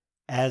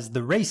As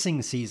the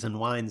racing season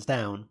winds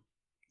down,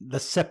 the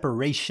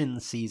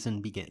separation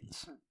season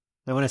begins.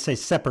 Now, when I say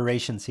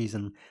separation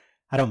season,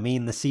 I don't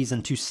mean the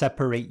season to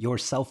separate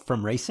yourself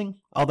from racing,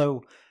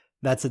 although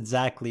that's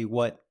exactly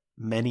what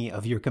many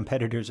of your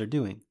competitors are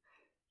doing.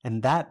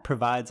 And that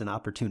provides an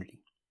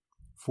opportunity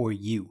for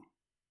you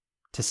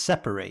to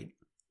separate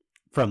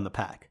from the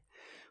pack.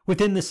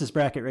 Within This Is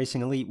Bracket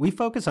Racing Elite, we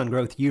focus on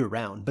growth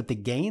year-round, but the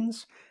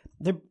gains,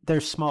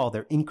 they're small,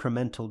 they're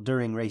incremental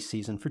during race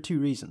season for two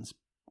reasons.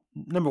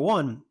 Number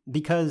one,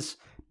 because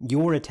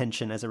your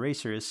attention as a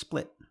racer is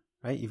split,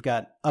 right? You've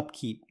got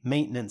upkeep,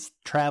 maintenance,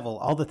 travel,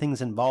 all the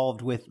things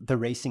involved with the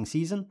racing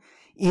season,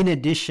 in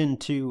addition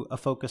to a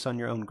focus on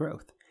your own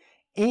growth.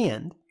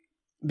 And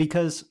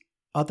because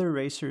other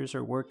racers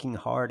are working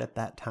hard at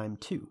that time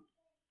too.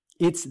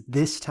 It's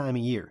this time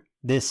of year,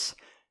 this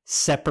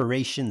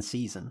separation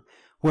season,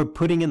 where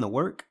putting in the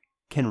work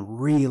can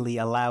really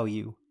allow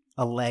you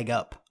a leg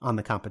up on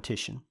the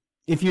competition.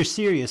 If you're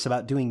serious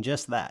about doing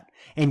just that,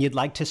 and you'd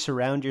like to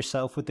surround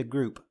yourself with a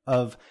group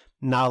of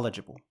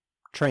knowledgeable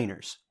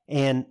trainers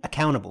and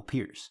accountable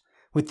peers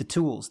with the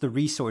tools, the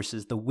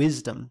resources, the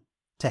wisdom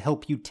to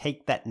help you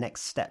take that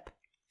next step,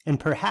 and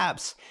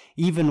perhaps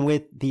even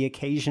with the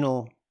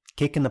occasional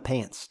kick in the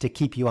pants to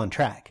keep you on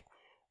track,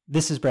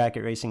 This Is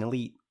Bracket Racing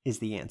Elite is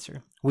the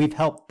answer. We've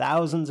helped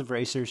thousands of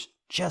racers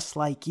just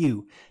like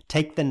you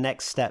take the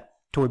next step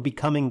toward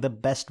becoming the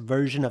best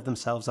version of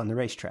themselves on the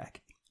racetrack.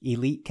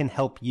 Elite can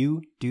help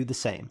you do the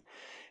same.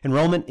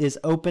 Enrollment is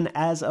open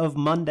as of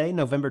Monday,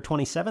 November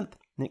 27th,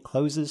 and it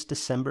closes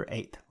December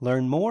 8th.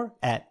 Learn more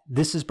at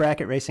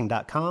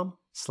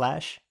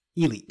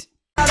thisisbracketracing.com/elite.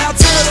 Shout out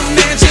to the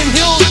mansion,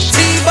 Hill,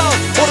 Tebow,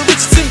 or the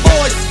Richardson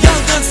boys, young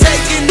guns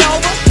taking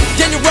over.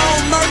 Daniel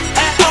Romer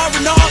at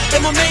R&R,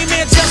 and my main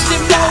man Justin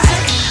Moser.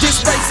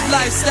 This racing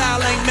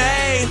lifestyle ain't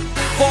made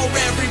for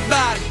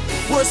everybody.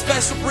 We're a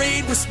special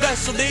breed with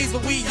special needs,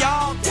 but we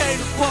all came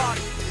to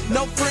party.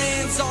 No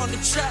friends on the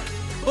track,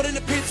 but in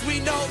the pits we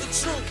know the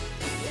truth.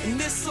 And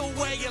this a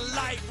way of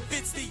life, if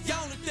it's the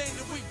only thing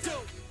that we do.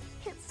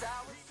 It's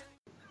ours.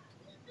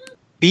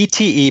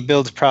 BTE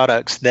builds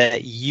products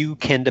that you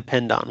can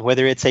depend on,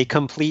 whether it's a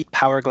complete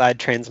power glide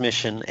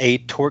transmission, a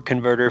torque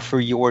converter for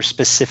your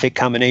specific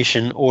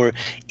combination, or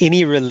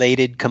any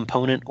related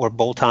component or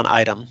bolt-on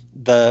item.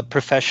 The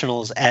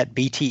professionals at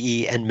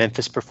BTE and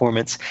Memphis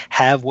Performance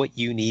have what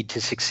you need to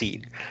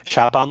succeed.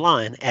 Shop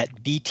online at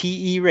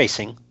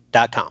bteracing.com.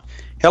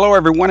 Hello,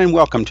 everyone, and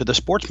welcome to the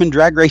Sportsman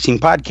Drag Racing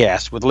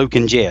Podcast with Luke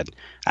and Jed.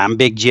 I'm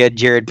Big Jed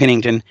Jared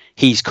Pennington.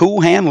 He's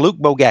Cool Hand Luke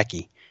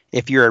Bogacki.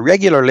 If you're a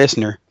regular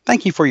listener,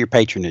 thank you for your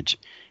patronage.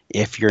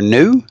 If you're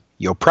new,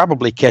 you'll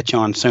probably catch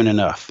on soon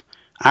enough.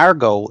 Our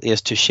goal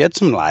is to shed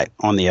some light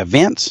on the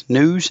events,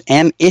 news,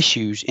 and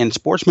issues in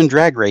sportsman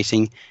drag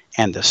racing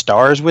and the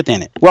stars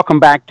within it. Welcome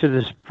back to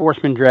the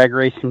Sportsman Drag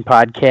Racing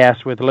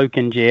Podcast with Luke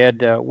and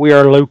Jed. We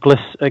are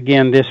Lukeless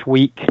again this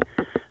week.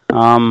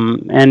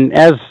 And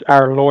as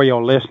our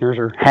loyal listeners,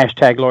 or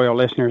hashtag loyal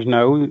listeners,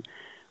 know,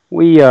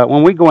 we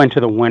when we go into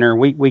the winter,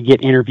 we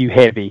get interview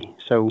heavy.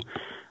 So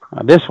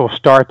this will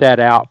start that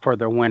out for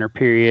the winter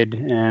period,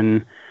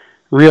 and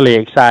really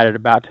excited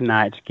about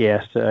tonight's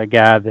guest, a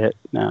guy that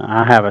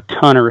I have a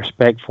ton of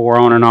respect for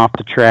on and off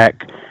the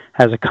track,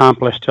 has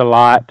accomplished a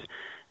lot,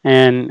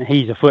 and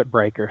he's a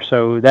footbreaker.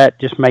 So that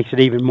just makes it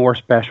even more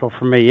special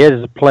for me. It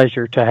is a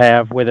pleasure to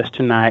have with us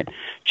tonight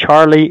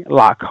Charlie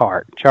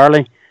Lockhart.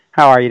 Charlie,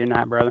 how are you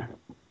tonight, brother?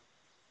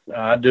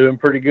 Doing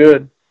pretty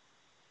good.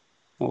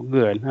 Well,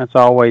 good. That's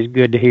always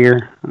good to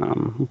hear.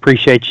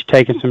 Appreciate you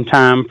taking some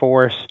time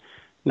for us.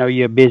 Know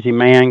you're a busy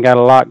man, got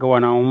a lot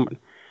going on. But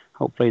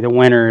hopefully the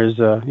winter is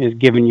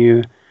giving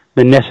you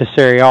the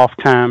necessary off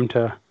time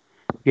to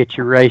get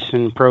your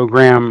racing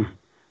program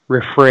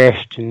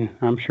refreshed, and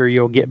I'm sure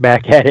you'll get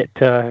back at it.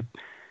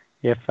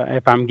 If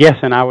I'm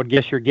guessing, I would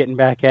guess you're getting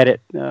back at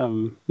it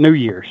New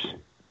Year's.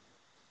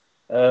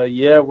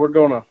 Yeah, we're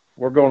gonna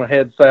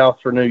head south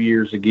for New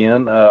Year's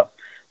again.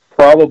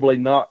 Probably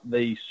not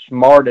the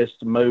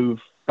smartest move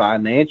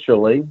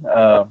financially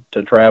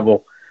to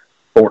travel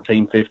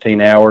 14, 15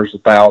 hours,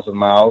 1,000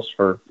 miles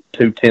for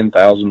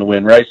 10,000 to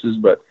win races,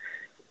 but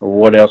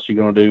what else are you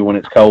going to do when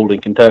it's cold in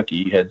Kentucky?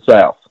 You head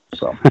south.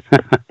 So,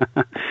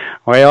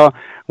 well,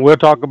 we'll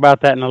talk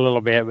about that in a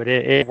little bit, but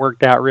it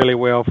worked out really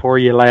well for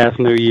you last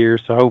New Year,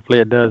 so hopefully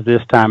it does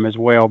this time as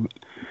well.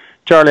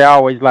 Charlie, I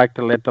always like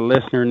to let the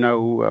listener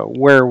know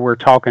where we're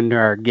talking to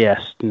our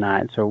guests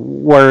tonight. So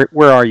where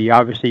are you?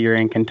 Obviously, you're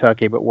in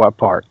Kentucky, but what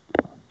part?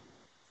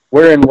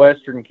 We're in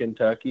western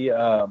Kentucky,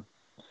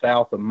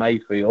 south of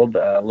Mayfield,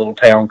 a little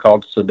town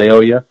called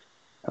Sedalia.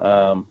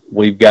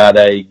 We've got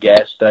a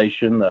gas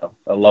station, a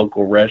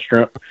local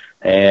restaurant,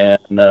 and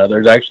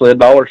there's actually a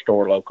dollar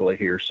store locally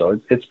here.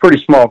 So it's a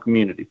pretty small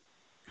community.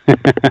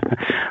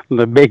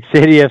 The big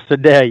city of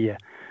Sedalia.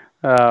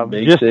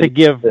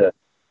 To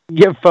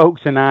give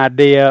folks an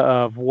idea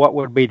of what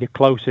would be the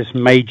closest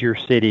major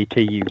city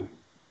to you.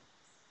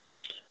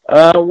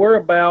 We're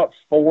about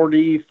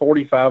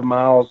 45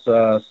 miles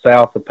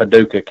south of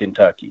Paducah,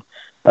 Kentucky.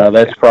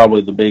 That's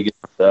probably the biggest,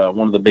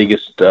 one of the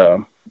biggest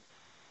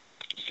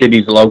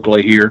cities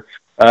locally here.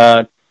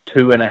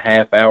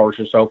 2.5 hours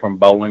or so from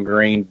Bowling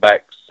Green,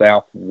 back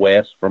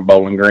southwest from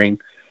Bowling Green.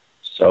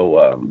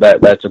 So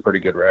that's a pretty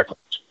good reference.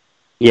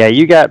 Yeah,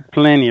 you got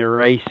plenty of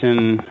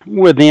racing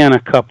within a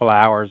couple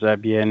hours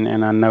of you,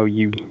 and I know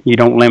you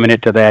don't limit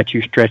it to that.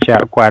 You stretch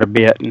out quite a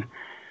bit. And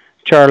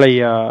Charlie,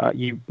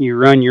 you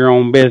run your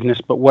own business,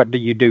 but what do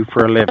you do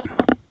for a living?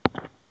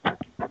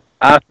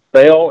 I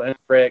sell and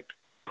erect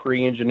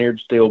pre-engineered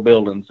steel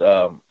buildings,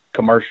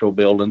 commercial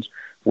buildings.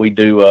 We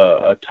do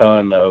a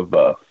ton of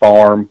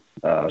farm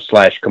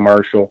 /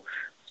 commercial,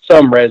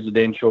 some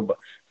residential, but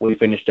we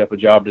finished up a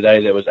job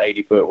today that was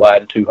 80 foot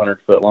wide and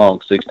 200 foot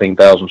long,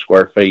 16,000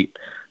 square feet.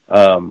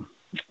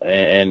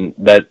 And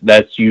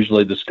that's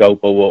usually the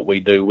scope of what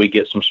we do. We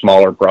get some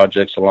smaller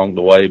projects along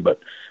the way, but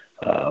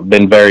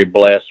been very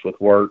blessed with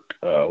work.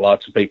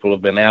 Lots of people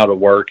have been out of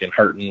work and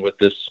hurting with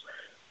this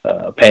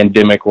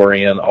pandemic we're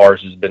in.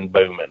 Ours has been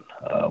booming.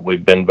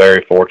 We've been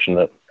very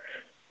fortunate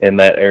in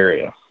that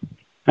area.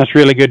 That's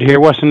really good to hear.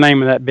 What's the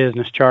name of that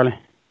business, Charlie?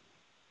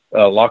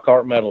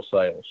 Lockhart Metal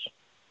Sales.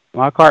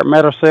 Lockhart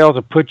Metal Sales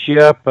will put you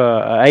up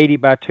 80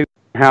 by 2.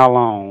 How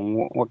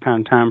long? What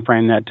kind of time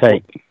frame that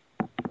take?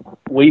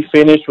 We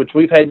finished, which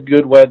we've had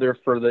good weather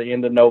for the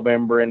end of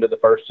November into the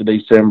 1st of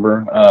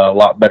December. A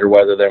lot better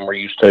weather than we're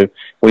used to.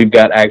 We've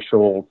got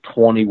actual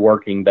 20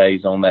 working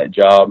days on that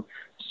job.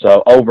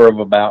 So over of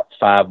about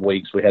 5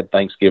 weeks, we had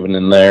Thanksgiving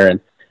in there, and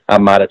I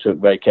might have took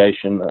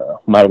vacation.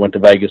 Might have went to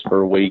Vegas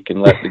for a week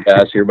and left the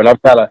guys here. But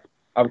I've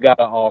got an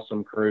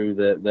awesome crew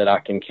that I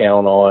can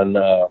count on.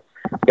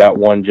 Got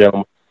one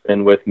gentleman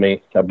been with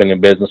me. I've been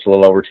in business a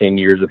little over 10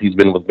 years, but he's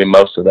been with me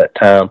most of that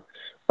time.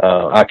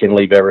 I can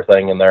leave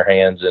everything in their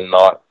hands and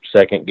not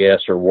second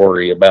guess or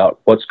worry about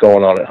what's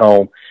going on at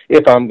home.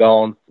 If I'm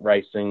gone,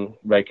 racing,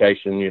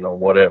 vacation,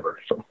 whatever.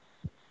 So.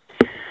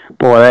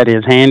 Boy, that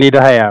is handy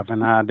to have,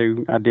 and I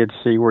did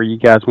see where you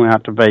guys went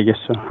out to Vegas.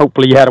 So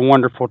hopefully you had a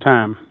wonderful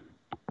time.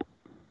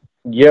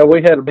 Yeah,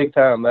 we had a big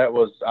time.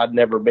 I'd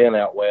never been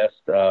out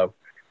west. A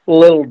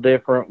little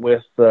different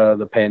with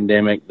the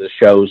pandemic. The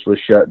shows was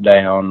shut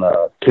down,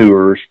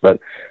 tours, but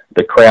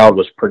the crowd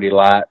was pretty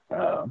light.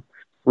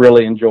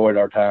 Really enjoyed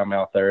our time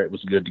out there. It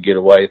was good to get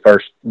away.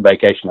 First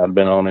vacation I'd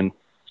been on in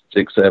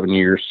 6-7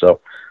 years. So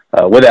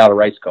without a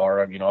race car,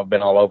 I've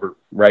been all over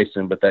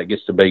racing, but that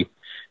gets to be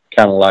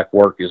kind of like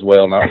work as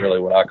well. Not really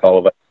what I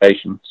call a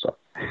vacation. So.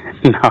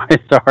 No,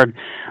 it's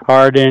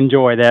hard to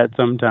enjoy that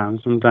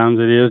sometimes. Sometimes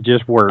it is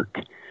just work,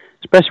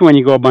 especially when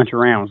you go a bunch of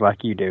rounds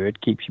like you do.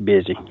 It keeps you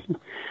busy.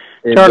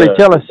 Charlie,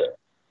 tell us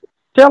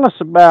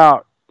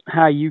about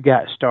how you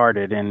got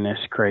started in this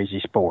crazy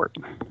sport.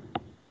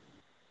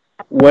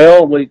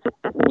 Well, we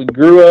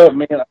grew up.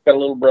 Man, I've got a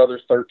little brother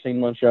 13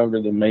 months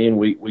younger than me, and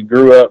we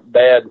grew up.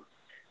 Dad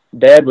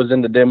was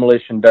in the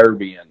demolition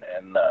derby, and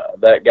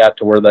that got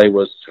to where they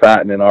was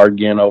fighting and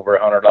arguing over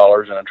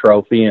 $100 and a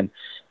trophy, and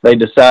they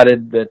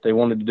decided that they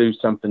wanted to do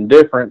something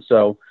different.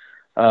 So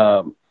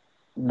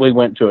we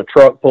went to a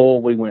truck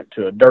pull, we went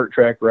to a dirt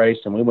track race,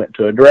 and we went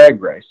to a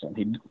drag race.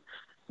 And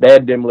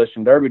Dad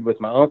demolition derbied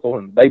with my uncle,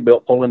 and they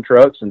built pulling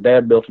trucks, and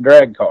Dad built a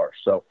drag car.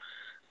 So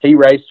he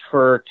raced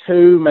for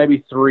 2,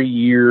 maybe 3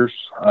 years.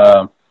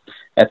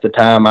 At the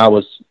time, I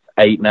was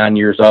 8, 9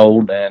 years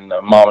old, and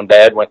Mom and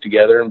Dad went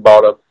together and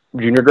bought a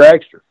junior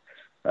dragster.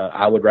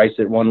 I would race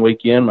it one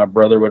weekend, my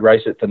brother would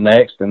race it the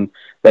next, and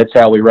that's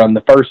how we run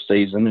the first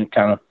season. It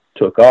kind of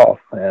took off.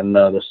 And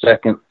the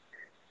second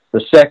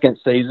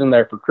season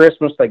there for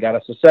Christmas, they got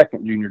us a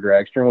second junior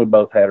dragster, and we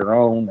both had our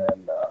own.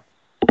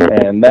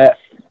 And that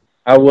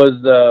I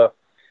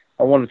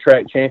won a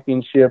track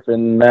championship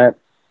in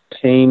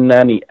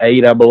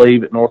 1998, I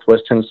believe, at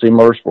Northwest Tennessee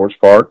Motorsports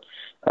Park.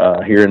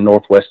 Here in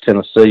Northwest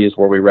Tennessee is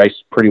where we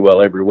race pretty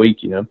well every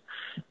weekend.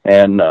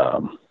 And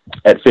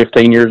at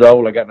 15 years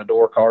old, I got in a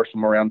door car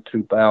somewhere around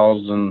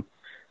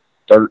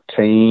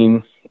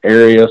 2013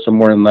 area,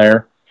 somewhere in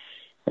there.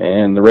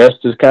 And the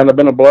rest has kind of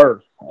been a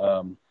blur.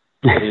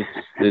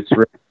 It's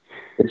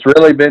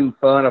really been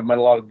fun. I've met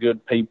a lot of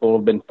good people.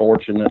 I've been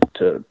fortunate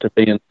to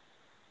be in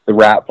the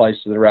right place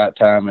at the right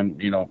time,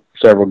 and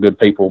several good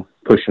people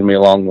pushing me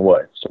along the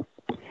way. So,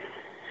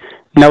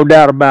 no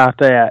doubt about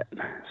that.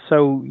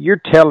 So you're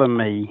telling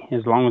me,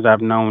 as long as I've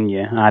known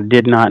you, I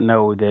did not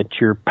know that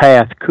your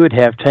path could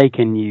have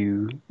taken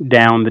you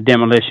down the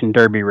demolition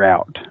derby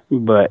route,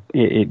 but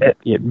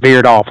it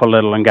veered off a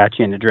little and got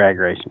you into drag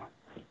racing.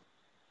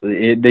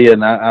 It did,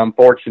 and I'm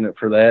fortunate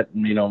for that.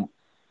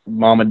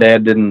 Mom and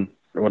Dad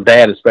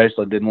Dad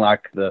especially didn't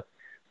like the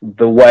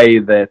way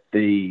that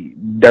the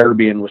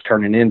derbying was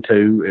turning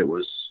into. It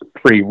was a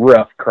pretty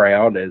rough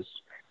crowd, as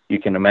you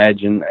can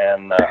imagine,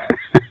 and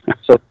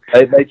so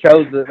they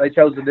chose a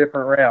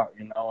different route,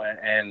 and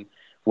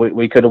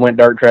we could have went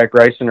dirt track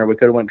racing, or we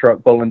could have went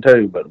truck pulling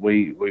too, but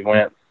we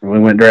went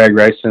drag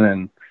racing,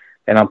 and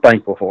I'm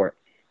thankful for it.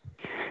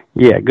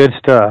 Yeah, good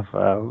stuff.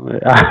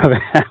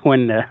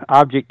 When the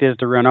object is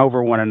to run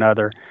over one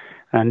another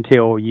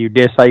until you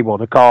disable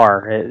the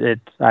car,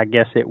 I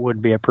guess it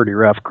would be a pretty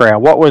rough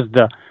crowd. What was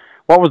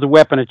what was the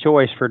weapon of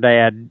choice for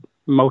Dad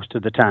most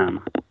of the time?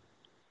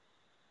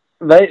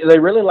 They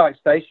really liked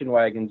station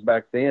wagons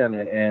back then,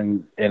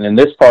 and in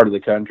this part of the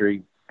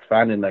country,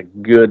 finding a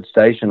good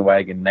station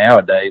wagon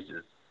nowadays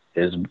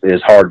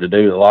is hard to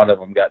do. A lot of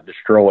them got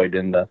destroyed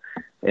in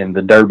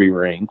the Derby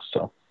ring,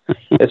 so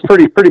it's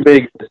pretty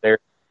big there.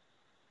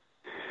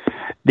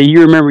 Do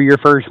you remember your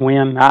first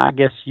win? I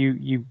guess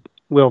you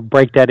will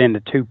break that into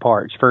two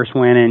parts: first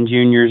win in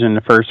juniors and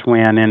the first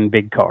win in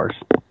big cars.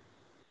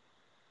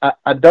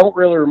 I don't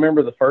really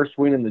remember the first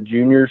win in the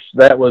juniors.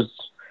 That was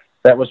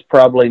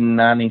probably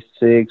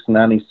 96,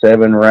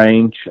 97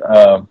 range.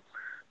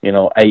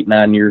 8,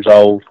 9 years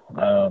old.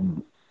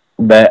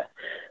 That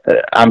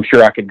I'm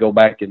sure I could go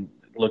back and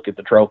look at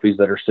the trophies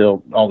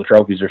all the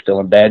trophies are still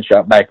in Dad's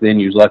shop. Back then,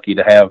 you was lucky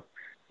to have,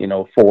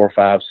 4,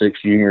 5,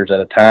 6 juniors at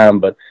a time.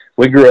 But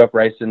we grew up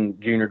racing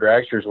junior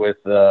dragsters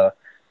with the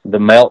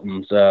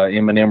Meltons,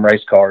 M&M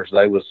race cars.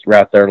 They was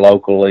right there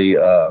locally.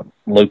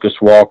 Lucas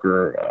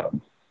Walker,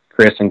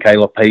 Chris and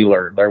Kayla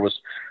Peeler. There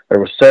was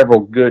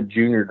several good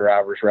junior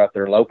drivers right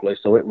there locally.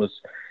 So it was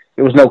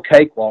no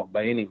cakewalk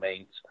by any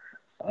means.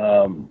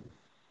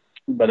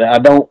 But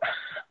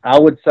I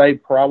would say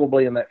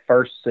probably in that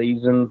first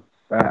season,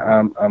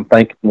 I'm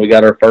thinking we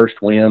got our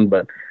first win,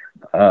 but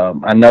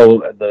I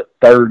know the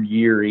third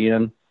year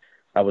in,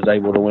 I was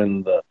able to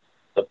win the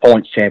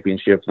points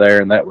championship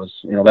there, and that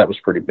was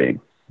pretty big.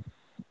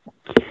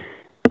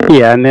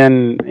 Yeah, and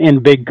then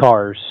in big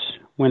cars,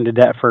 when did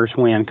that first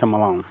win come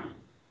along?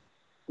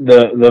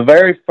 The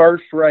very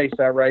first race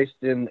I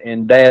raced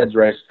in Dad's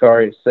race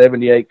car, it's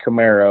 78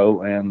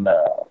 Camaro, and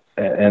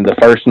the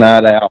first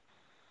night out,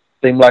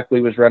 seemed like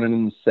we was running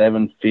in the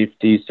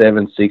 750,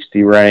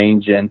 760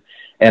 range, and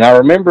I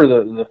remember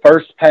the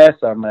first pass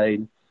I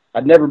made.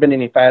 I'd never been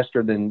any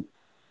faster than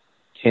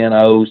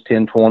 10.0s,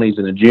 10.20s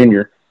in a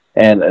junior,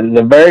 and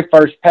the very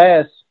first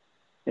pass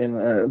in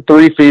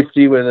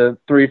 350 with a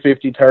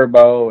 350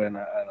 turbo and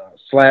a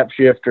slap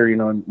shifter,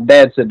 and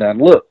Dad said, "Now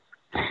look,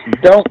 you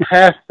don't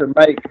have to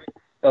make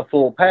a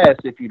full pass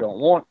if you don't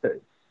want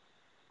to."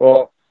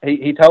 Well,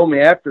 he told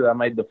me after I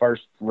made the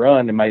first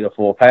run and made a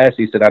full pass,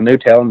 he said, "I knew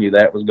telling you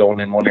that was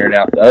going in one ear and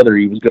out the other.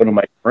 He was going to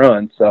make a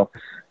run." So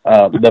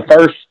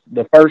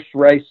the first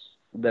race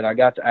that I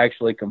got to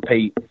actually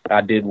compete,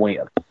 I did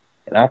win.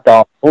 And I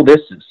thought, "Oh, this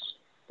is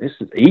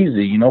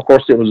easy." Of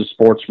course, it was a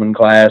sportsman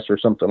class or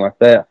something like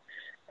that.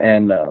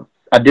 And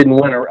I didn't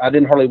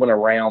hardly win a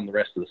round the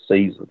rest of the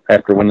season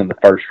after winning the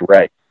first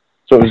race.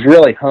 So it was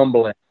really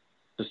humbling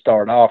to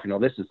start off.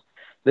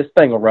 This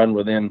thing will run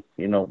within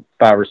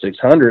 5 or 6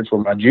 hundreds,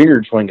 where my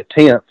junior swing a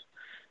 10th,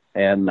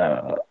 and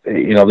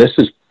this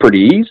is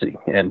pretty easy.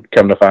 And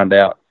come to find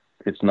out,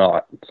 it's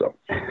not. So,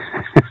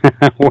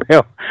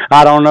 well,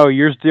 I don't know.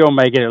 You're still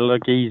making it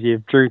look easy,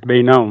 if truth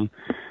be known.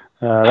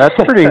 That's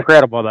pretty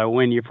incredible, though.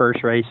 When you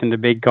first race in the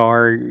big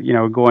car,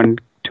 going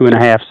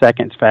 2.5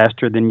 seconds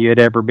faster than you had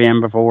ever been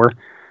before.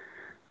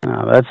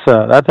 That's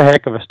a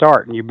heck of a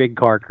start in your big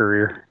car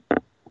career.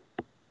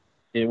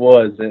 It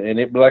was, and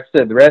it, like I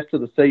said, the rest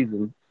of the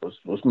season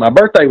was my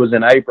birthday was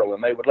in April,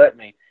 and they would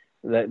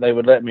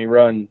let me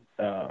run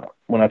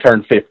when I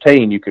turned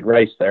 15. You could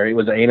race there. It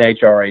was an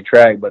NHRA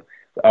track, but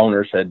the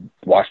owners had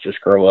watched us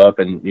grow up,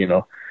 and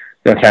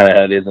kind of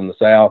how it is in the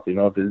South.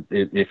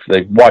 If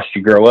they watched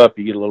you grow up,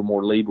 you get a little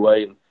more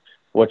leadway in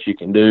what you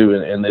can do,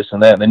 and this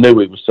and that. And they knew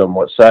it was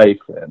somewhat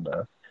safe, and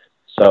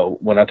so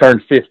when I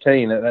turned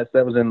 15,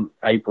 that was in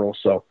April.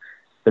 So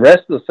the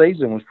rest of the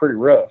season was pretty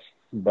rough.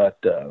 But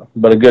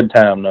a good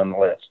time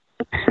nonetheless.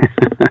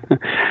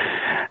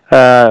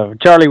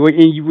 Charlie,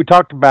 we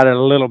talked about it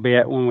a little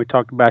bit when we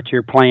talked about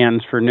your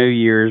plans for New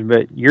Year's,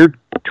 but your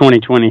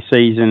 2020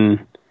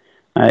 season,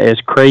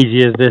 as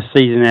crazy as this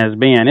season has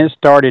been, it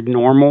started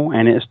normal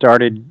and it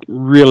started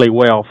really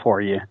well for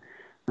you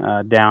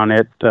down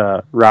at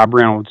Rob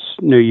Reynolds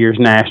New Year's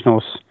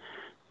Nationals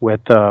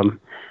with,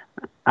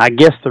 I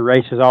guess the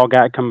races all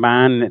got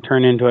combined and it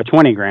turned into a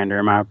 20-grander.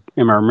 Am I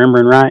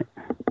remembering right?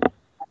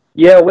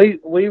 Yeah, we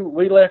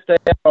left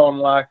out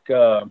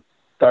on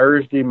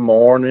Thursday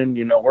morning.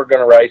 We're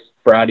going to race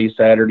Friday,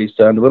 Saturday,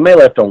 Sunday. We may have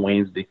left on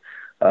Wednesday.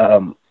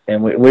 And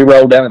we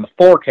rolled down, and the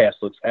forecast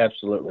looks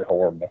absolutely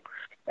horrible.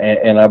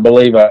 And I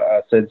believe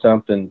I said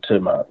something to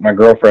my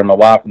girlfriend, my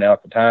wife now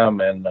at the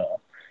time, and I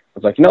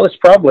was like, this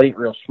probably ain't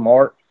real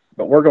smart,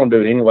 but we're going to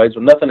do it anyways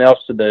with nothing else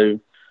to do.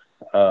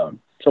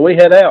 So we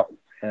head out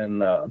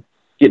and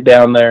get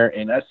down there,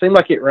 and it seemed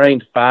like it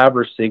rained 5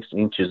 or 6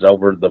 inches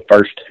over the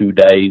first 2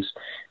 days.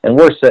 And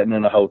we're sitting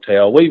in a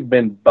hotel. We've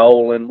been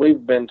bowling.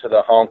 We've been to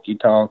the honky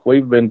tonk.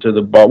 We've been to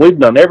the bar. We've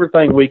done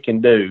everything we can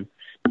do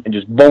and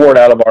just bored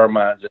out of our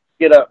minds.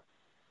 Get up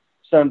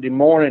Sunday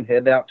morning,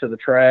 head out to the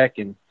track,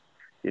 and,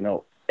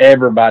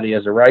 everybody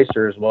as a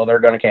racer is, well, they're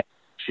going to catch.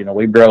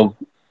 We drove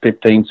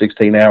 15,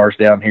 16 hours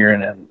down here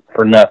and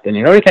for nothing.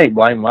 You can't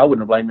blame him. I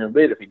wouldn't have blamed him a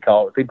bit if he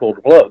pulled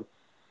the plug.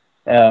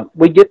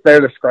 We get there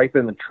to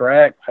scraping the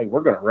track. Hey,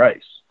 we're going to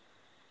race.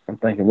 I'm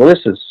thinking, well,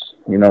 this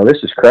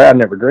is crap. I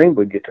never dreamed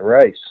we'd get to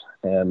race.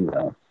 And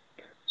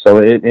so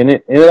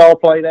it all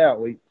played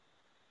out.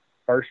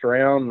 First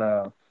round,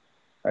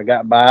 I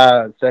got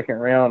by. Second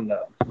round,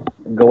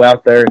 go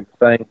out there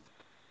and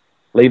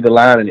leave the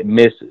line and it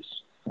misses.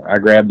 I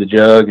grab the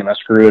jug and I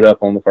screw it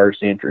up on the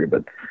first entry,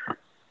 but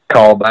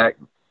call back,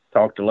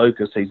 talk to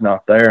Lucas. He's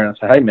not there. And I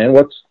say, hey, man,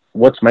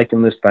 what's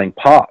making this thing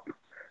pop?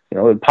 You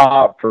know, it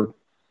pop for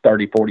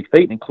 30, 40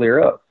 feet and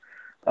clear up.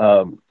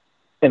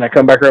 And I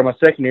come back around my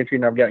second entry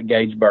and I've got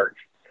Gage Birch.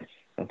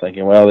 I'm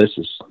thinking, well,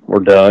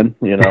 we're done.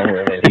 You know,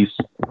 I mean, he's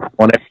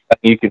won everything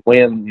you could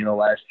win, you know,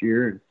 last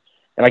year.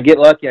 And I get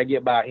lucky, I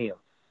get by him.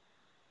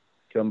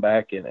 Come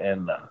back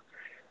and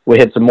we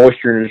had some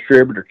moisture in the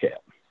distributor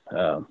cap.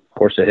 Of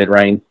course, it had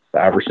rained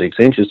 5 or 6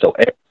 inches, so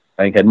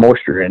everything had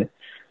moisture in it.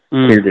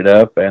 Cleared it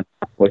up, and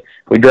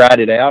we dried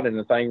it out, and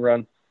the thing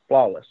run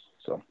flawless.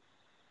 So,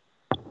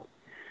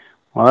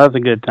 well, that's a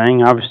good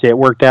thing. Obviously, it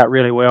worked out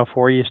really well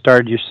for you. You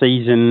started your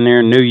season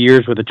there, New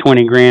Year's, with a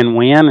 $20,000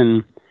 win,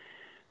 and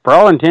for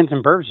all intents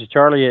and purposes,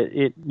 Charlie,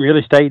 it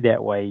really stayed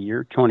that way.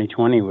 Your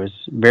 2020 was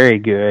very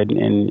good,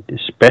 and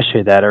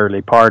especially that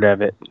early part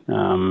of it.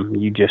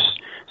 You just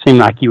seemed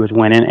like you was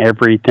winning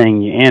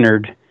everything you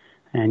entered,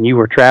 and you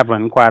were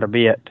traveling quite a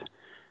bit.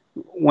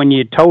 When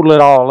you total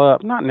it all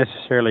up, not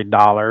necessarily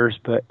dollars,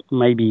 but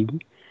maybe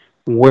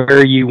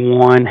where you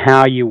won,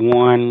 how you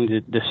won,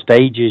 the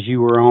stages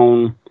you were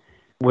on,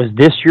 was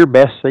this your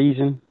best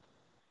season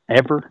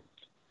ever?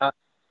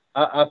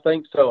 I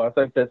think so. I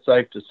think that's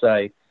safe to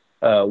say.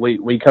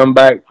 We come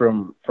back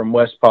from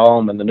West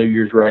Palm and the New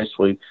Year's race.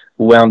 We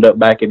wound up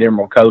back at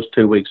Emerald Coast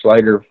 2 weeks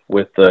later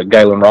with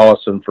Galen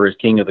Rollison for his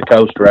King of the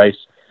Coast race,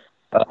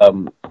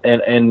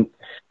 and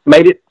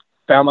made it.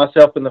 Found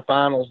myself in the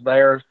finals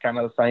there. Kind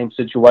of the same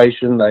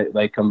situation.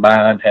 They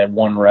combined, had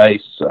one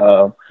race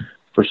for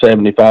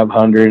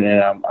 7,500,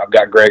 and I've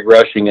got Greg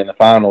Rushing in the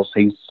finals.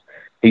 He's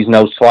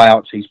no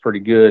slouch. He's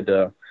pretty good.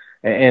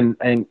 And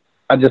I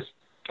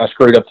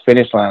screwed up the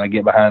finish line. I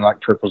get behind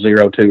like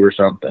 0002 or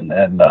something,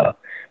 and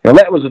you know,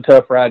 that was a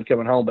tough ride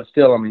coming home. But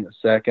still, I mean, the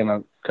second I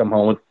come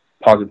home with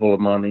a pocket full of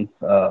money,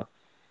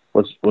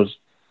 was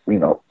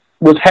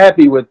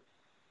happy with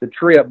the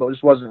trip, but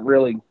just wasn't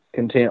really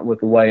content with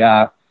the way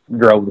I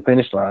drove the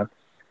finish line.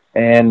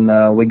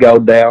 And we go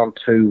down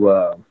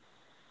to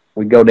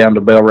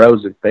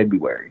Belrose in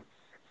February,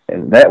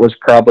 and that was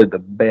probably the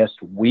best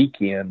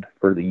weekend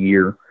for the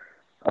year.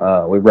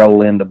 We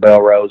roll into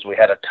Belrose. We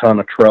had a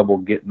ton of trouble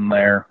getting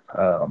there.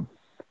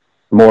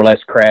 More or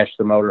less crashed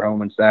the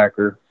motorhome in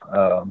Sacker.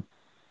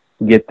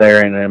 Get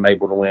there, and I'm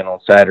able to win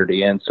on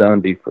Saturday and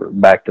Sunday for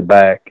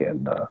back-to-back,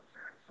 and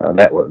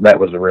that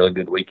was a really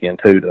good weekend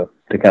too to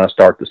kind of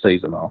start the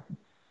season off.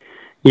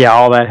 Yeah,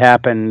 all that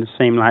happened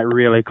seemed like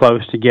really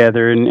close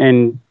together,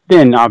 and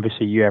then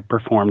obviously you have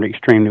performed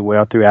extremely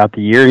well throughout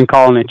the year, and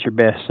calling it your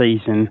best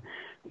season,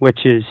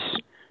 which is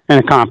an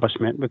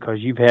accomplishment because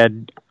you've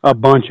had a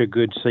bunch of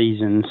good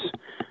seasons,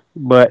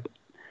 but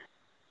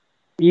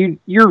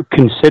you're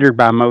considered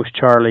by most,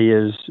 Charlie,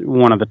 as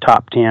one of the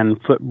top 10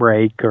 foot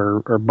brake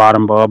or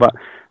bottom bulb.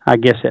 I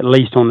guess at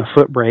least on the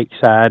foot brake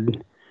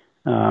side,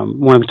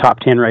 one of the top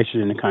 10 racers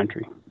in the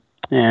country.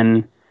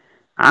 And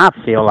I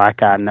feel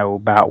like I know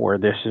about where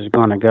this is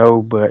going to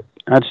go, but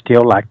I'd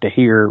still like to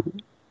hear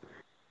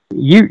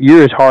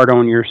you're as hard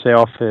on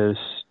yourself as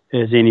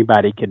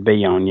anybody could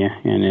be on you,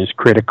 and as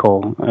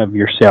critical of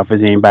yourself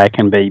as anybody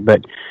can be,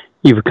 but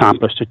you've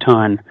accomplished a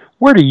ton.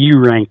 Where do you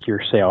rank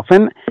yourself?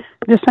 And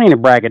this ain't a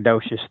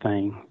braggadocious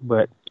thing,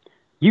 but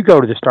you go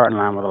to the starting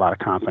line with a lot of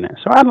confidence.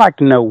 So I'd like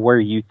to know where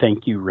you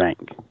think you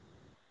rank.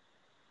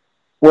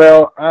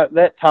 Well,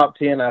 that top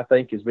 10, I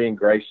think, is being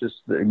gracious.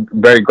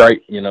 Very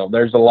great. You know,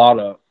 there's a lot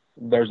of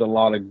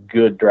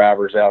good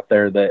drivers out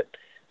there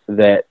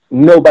that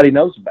nobody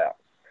knows about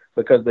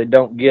because they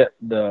don't get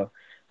the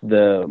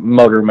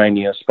Motor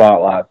Mania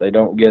spotlight. They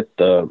don't get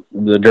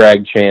the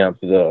drag champ.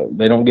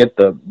 They don't get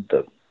the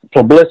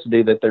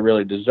publicity that they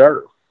really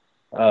deserve.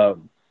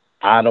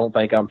 I don't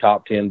think I'm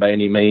top 10 by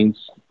any means,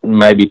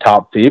 maybe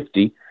top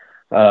 50.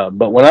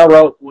 But when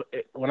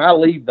I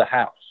leave the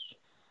house,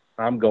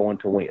 I'm going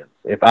to win.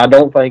 If I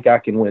don't think I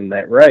can win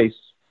that race,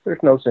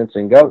 there's no sense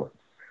in going.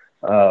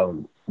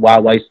 Why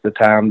waste the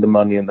time, the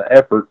money, and the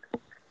effort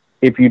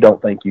if you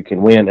don't think you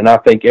can win? And I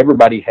think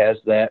everybody has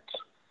that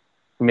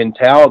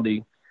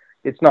mentality.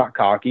 It's not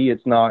cocky.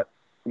 It's not,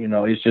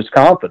 it's just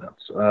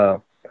confidence.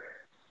 But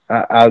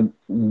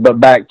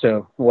back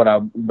to what I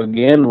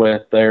began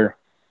with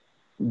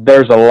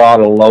there's a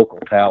lot of local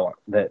talent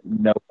that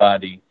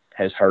nobody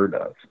has heard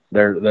of.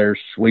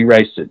 We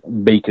race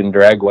at Beacon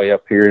Dragway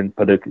up here in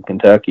Paducah,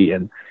 Kentucky,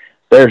 and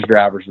there's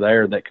drivers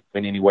there that could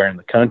win anywhere in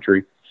the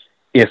country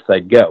if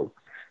they go.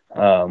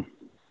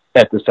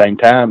 At the same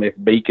time, if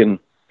Beacon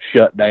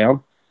shut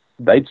down,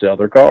 they'd sell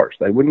their cars.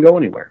 They wouldn't go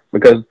anywhere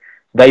because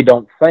they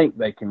don't think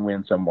they can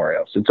win somewhere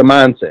else. It's a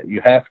mindset.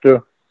 You have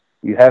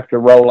to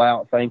roll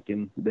out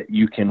thinking that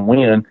you can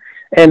win.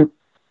 And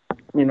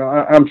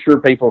I'm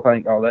sure people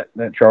think, oh,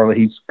 that Charlie,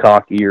 he's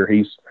cocky, or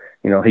he's,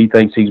 he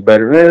thinks he's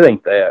better. It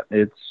ain't that.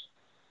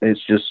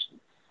 It's just,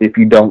 if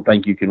you don't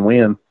think you can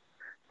win,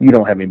 you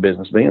don't have any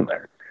business being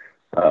there.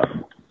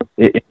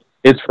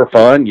 it's for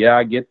fun. Yeah,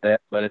 I get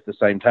that, but at the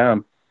same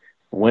time,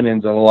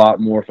 winning's a lot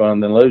more fun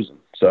than losing.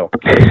 So,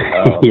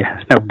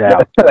 yeah, no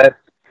doubt.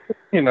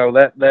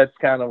 That's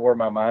kind of where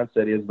my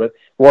mindset is. But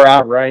where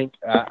I rank,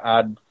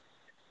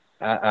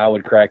 I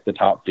would crack the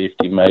top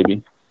 50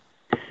 maybe.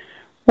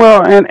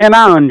 Well, and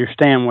I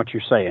understand what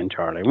you're saying,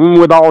 Charlie.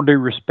 With all due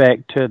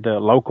respect to the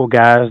local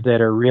guys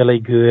that are really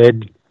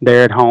good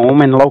there at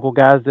home and local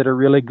guys that are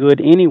really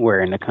good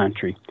anywhere in the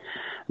country,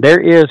 there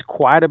is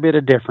quite a bit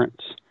of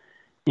difference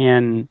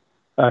in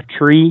a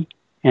tree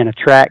and a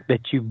track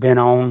that you've been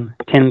on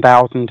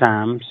 10,000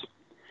 times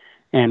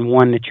and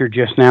one that you're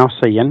just now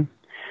seeing.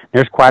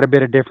 There's quite a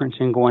bit of difference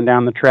in going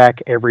down the track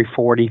every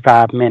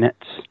 45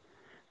 minutes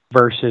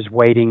versus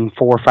waiting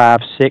 4, 5,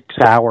 6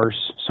 hours,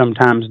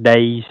 sometimes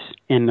days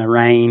in the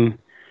rain.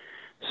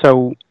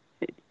 So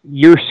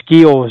your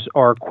skills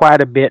are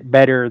quite a bit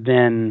better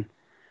than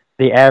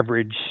the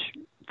average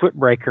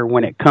footbreaker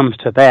when it comes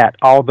to that,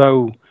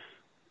 although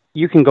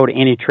you can go to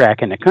any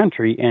track in the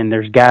country and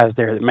there's guys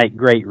there that make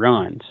great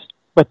runs,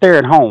 but they're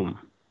at home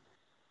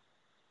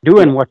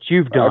doing what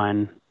you've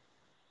done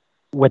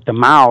with the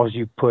miles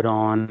you've put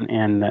on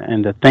and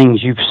the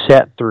things you've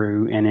set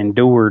through and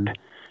endured.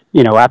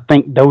 I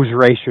think those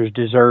racers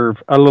deserve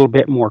a little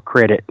bit more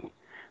credit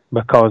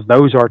because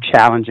those are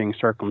challenging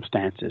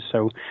circumstances.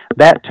 So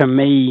that to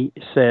me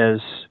says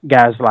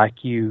guys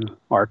like you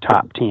are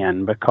top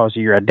 10 because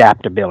of your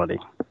adaptability.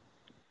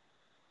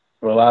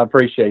 Well, I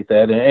appreciate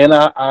that, and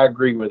I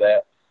agree with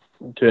that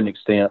to an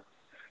extent.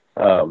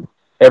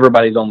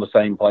 Everybody's on the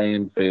same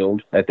playing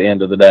field at the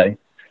end of the day.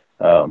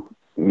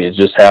 It's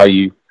just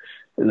a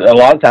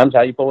lot of times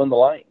how you pull in the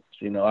lanes.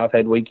 I've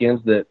had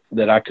weekends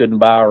that I couldn't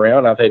buy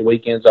around. I've had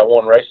weekends I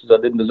won races I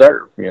didn't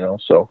deserve.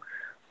 So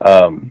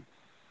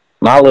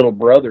my little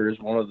brother is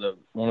one of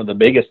the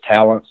biggest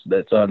talents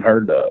that's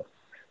unheard of.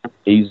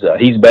 He's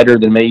better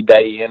than me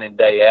day in and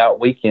day out,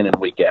 week in and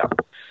week out.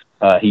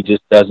 He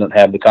just doesn't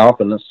have the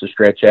confidence to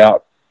stretch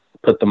out,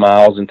 put the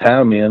miles and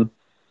time in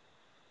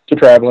to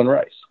travel and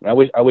race. I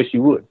wish he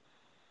would.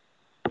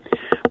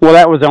 Well,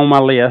 that was on my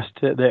list,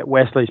 that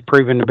Wesley's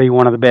proven to be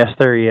one of the best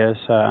there is.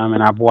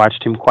 I've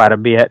watched him quite a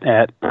bit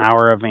at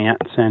our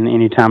events, and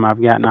anytime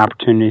I've got an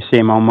opportunity to see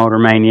him on Motor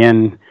Mania,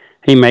 and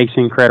he makes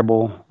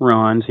incredible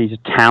runs. He's a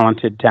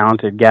talented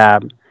guy.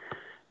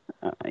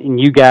 And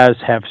you guys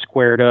have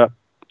squared up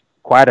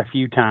quite a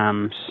few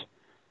times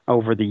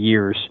over the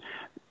years.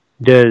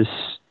 Do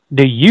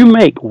you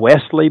make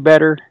Wesley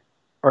better,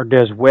 or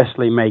does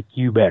Wesley make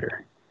you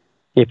better?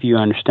 If you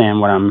understand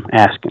what I'm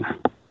asking.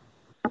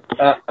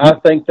 I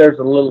think there's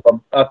a little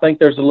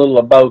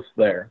of both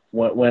there.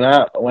 When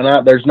I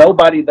there's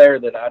nobody there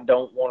that I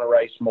don't want to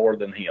race more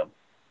than him.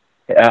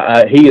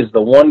 He is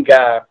the one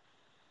guy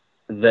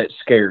that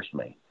scares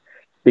me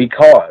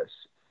because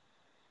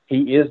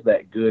he is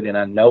that good, and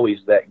I know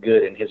he's that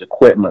good, and his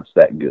equipment's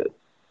that good.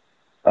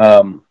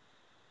 I'm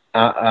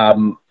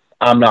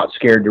not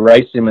scared to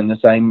race him in the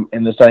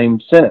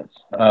same sentence.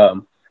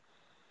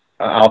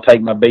 I'll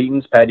take my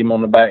beatings, pat him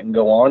on the back, and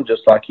go on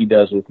just like he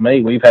does with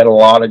me. We've had a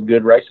lot of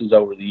good races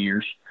over the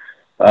years.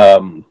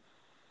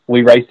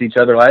 We raced each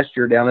other last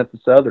year down at the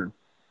Southern,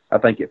 I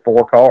think at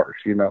 4 cars,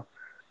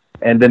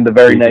 and then the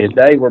very next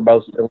day we're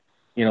both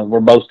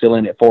still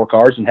in at 4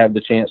 cars and have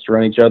the chance to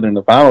run each other in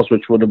the finals,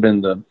 which would have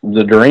been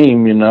the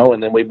dream,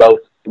 and then we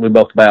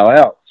both bow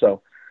out.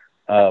 So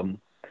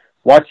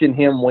watching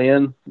him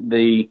win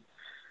the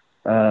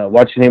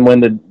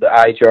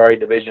IHRA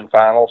division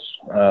finals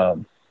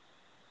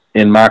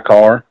in my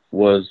car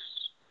was,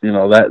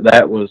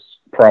 that was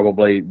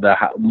probably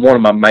one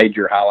of my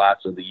major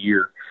highlights of the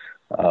year.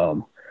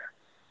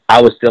 I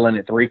was still in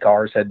at 3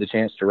 cars, had the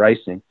chance to race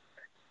him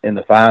in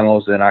the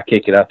finals, and I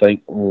kick it, I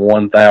think,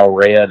 1 thou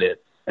red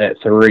at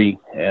 3,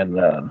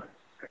 and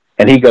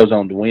he goes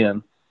on to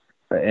win.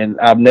 And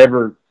I've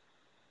never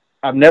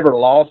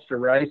lost a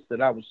race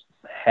that I was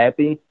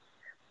happy,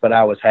 but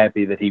I was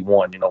happy that he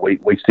won.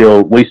 We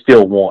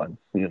still won.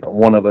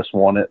 One of us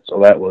won it, so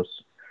that was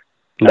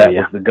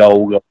the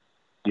goal.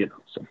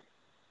 So.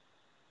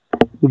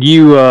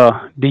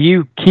 Do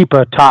you keep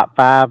a top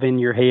 5 in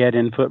your head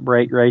in foot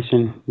brake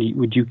racing?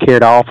 Would you care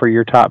to offer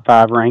your top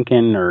 5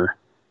 ranking, or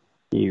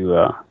you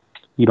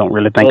don't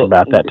really think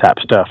about that type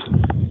of stuff?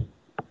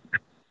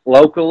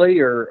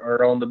 Locally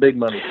or on the big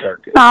money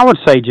circuit? No, I would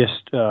say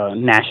just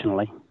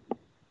nationally.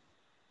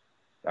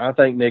 I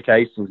think Nick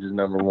Hastings is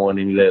number 1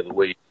 any day of the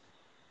week.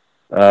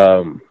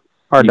 Hard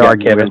to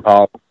argue Kevin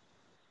Pollard.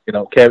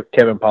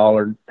 Kevin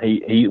Pollard.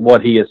 He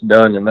what he has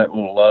done in that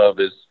little love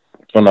is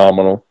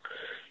phenomenal.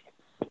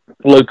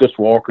 Lucas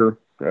Walker.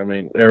 I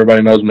mean,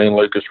 everybody knows me and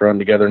Lucas run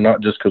together,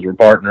 not just because we're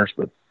partners,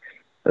 but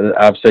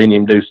I've seen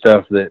him do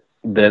stuff that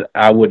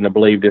I wouldn't have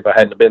believed if I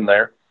hadn't been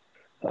there.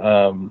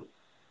 And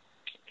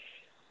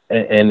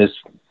it's,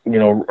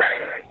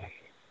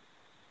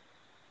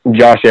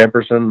 Josh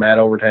Epperson, Matt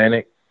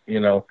Overtanic,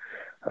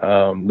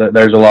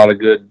 there's a lot of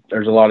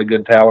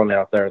good talent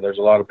out there. There's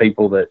a lot of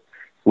people that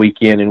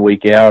week in and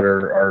week out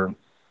are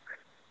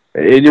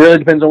it really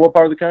depends on what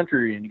part of the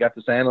country you're in. You got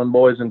the Sandlin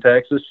boys in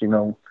Texas,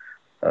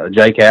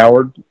 Jake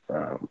Howard.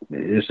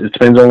 It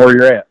depends on where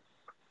you're at.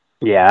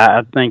 Yeah,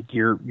 I think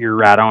you're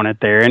right on it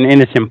there, and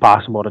it's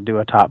impossible to do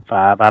a top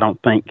five. I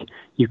don't think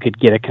you could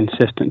get a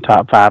consistent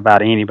top five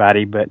out of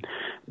anybody, but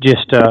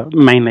just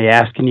mainly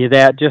asking you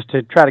that just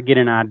to try to get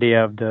an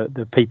idea of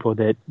the people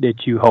that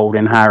you hold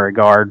in high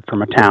regard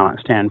from a talent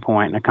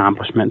standpoint and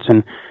accomplishments.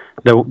 And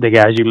the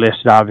guys you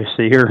listed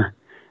obviously are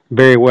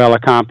very well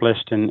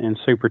accomplished and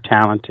super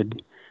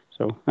talented.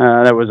 So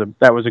that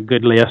was a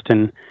good list,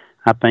 and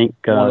I think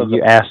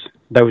you asked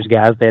those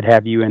guys, they'd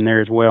have you in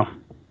there as well.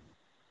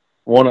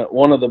 One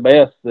of the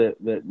best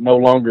that no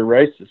longer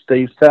races,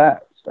 Steve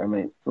Sykes. I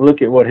mean,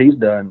 look at what he's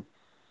done.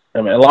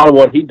 I mean, a lot of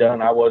what he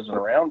done I wasn't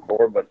around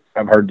for, but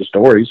I've heard the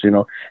stories,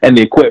 and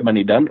the equipment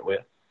he done it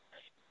with.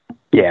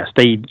 Yeah,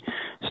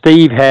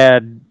 Steve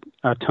had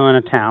a ton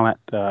of talent.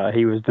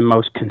 He was the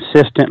most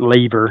consistent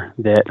lever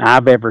that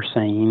I've ever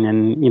seen,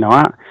 and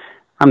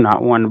I'm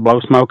not one to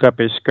blow smoke up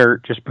his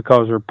skirt just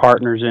because we're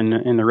partners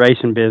in the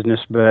racing business,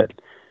 but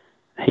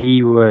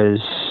he was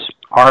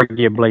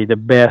arguably the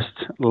best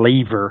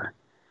lever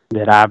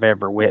that I've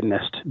ever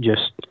witnessed.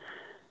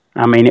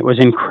 It was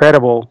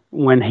incredible.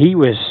 When he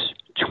was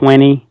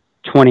 20,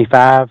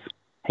 25,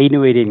 he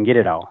knew he didn't get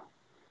it all.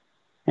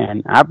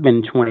 And I've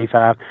been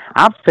 25.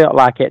 I've felt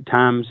like at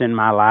times in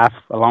my life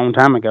a long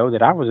time ago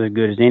that I was as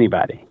good as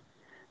anybody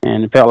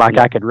and felt like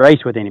I could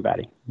race with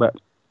anybody. But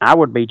I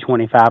would be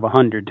 25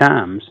 100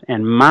 times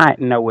and might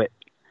know it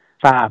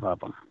 5 of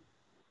them.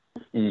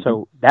 Mm-hmm.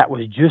 So that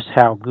was just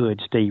how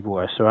good Steve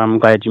was. So I'm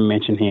glad you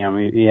mentioned him.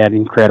 He had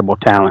incredible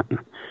talent.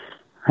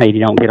 Hey,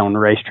 you don't get on the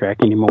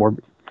racetrack anymore.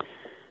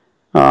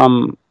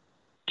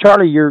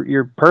 Charlie,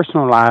 your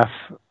personal life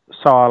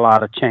saw a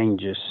lot of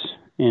changes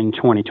in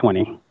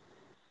 2020.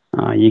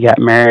 You got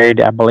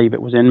married, I believe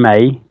it was in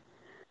May,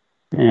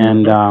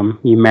 and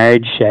you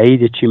married Shay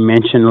that you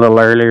mentioned a little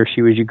earlier.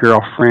 She was your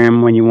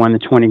girlfriend when you won the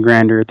 20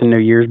 grander at the New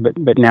Year's,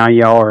 but now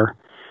y'all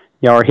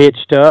are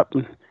hitched up.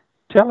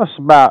 Tell us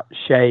about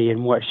Shay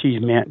and what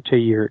she's meant to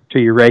your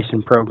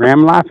racing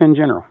program, life in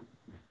general.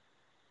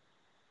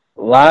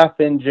 Life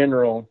in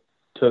general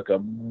took a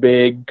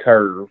big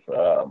curve.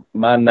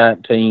 My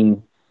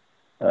 19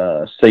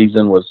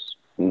 season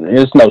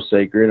it's no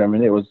secret. I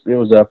mean, it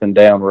was up and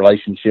down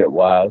relationship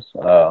wise.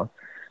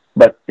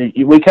 But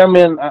we come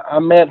in. I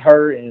met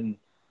her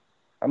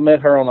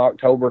on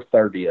October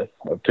 30th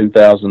of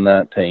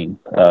 2019.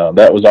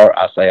 That was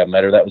I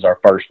met her. That was our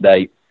first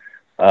date.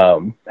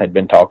 Had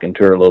been talking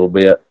to her a little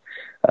bit.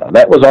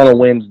 That was on a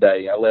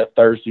Wednesday. I left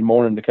Thursday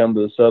morning to come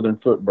to the Southern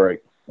Foot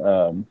Brake.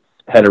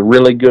 Had a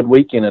really good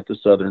weekend at the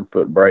Southern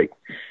Foot Brake.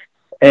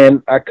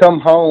 And I come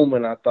home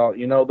and I thought,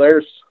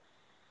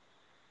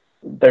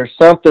 there's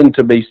something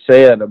to be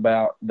said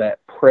about that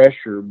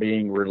pressure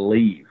being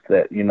relieved,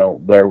 that,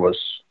 there was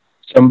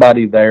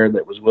somebody there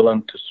that was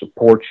willing to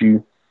support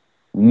you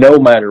no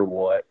matter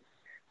what.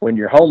 When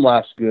your home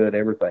life's good,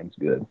 everything's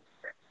good.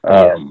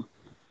 Yes.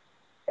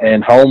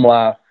 And home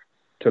life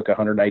took a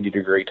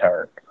 180-degree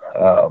turn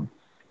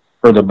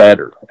for the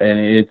better.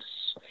 And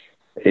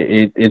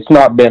it's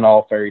not been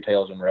all fairy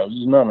tales and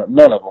roses. None of them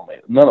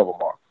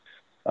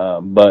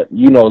are. But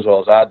you know as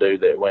well as I do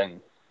that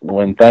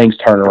when things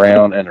turn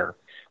around and are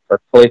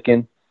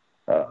clicking,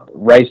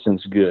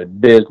 racing's good,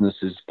 business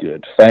is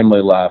good,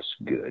 family life's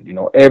good.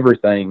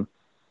 Everything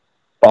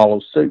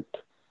follows suit.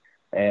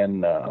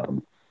 And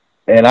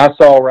I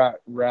saw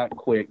right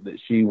quick that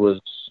she was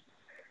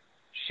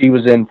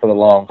in for the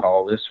long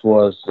haul. This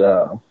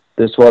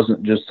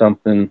wasn't just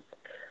something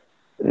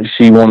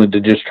she wanted to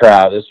just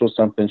try. This was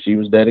something she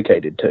was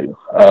dedicated to.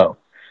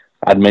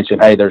 I'd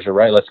mentioned, hey, there's a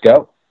race, let's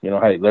go.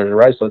 Hey, there's a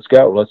race, let's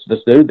go. Let's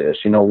do this.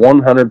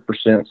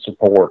 100%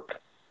 support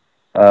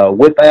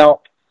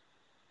without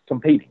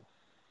competing.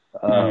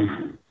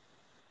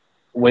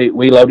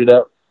 We loaded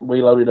up.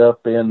 We loaded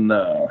up in.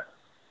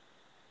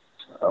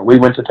 We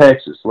went to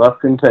Texas,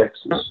 Lufkin,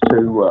 Texas,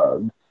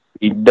 to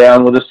be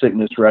down with a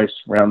sickness race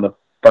around the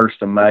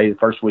 1st of May, the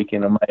first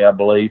weekend of May, I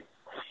believe.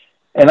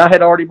 And I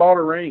had already bought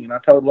a ring, and I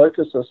told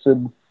Lucas, I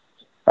said,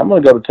 I'm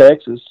going to go to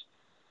Texas,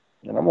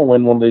 and I'm going to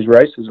win one of these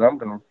races, and I'm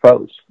going to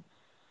propose.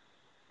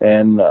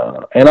 And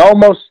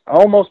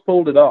almost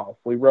pulled it off.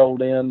 We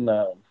rolled in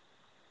the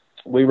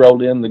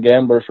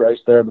Gamblers race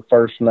there the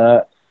first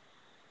night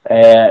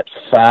at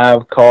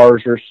 5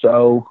 cars or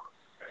so.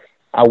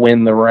 I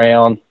win the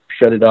round,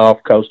 shut it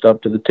off, coast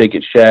up to the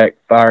ticket shack,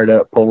 fire it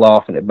up, pull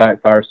off, and it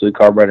backfires to the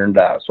carburetor and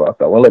dies. So I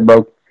thought, well, it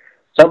broke.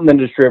 Something in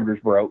the distributors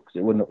broke, because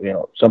it wouldn't,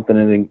 something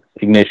in the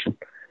ignition.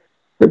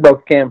 It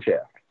broke the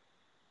camshaft.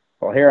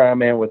 Well, here I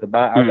am with the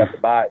buy. I got to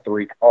buy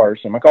 3 cars,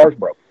 and my car's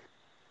broke.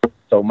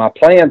 So my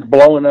plan's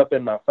blowing up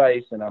in my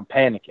face, and I'm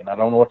panicking. I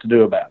don't know what to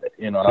do about it.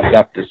 I've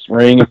got this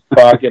ring in my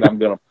pocket. I'm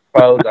going to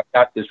propose. I've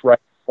got this race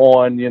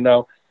on,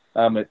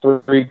 I'm at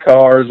 3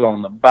 cars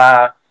on the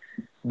buy.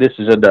 This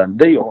is a done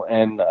deal.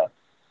 And I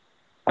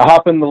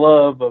hop in the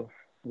love of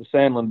the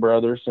Sandlin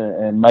brothers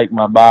and make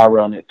my buy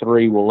run at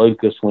 3. Well,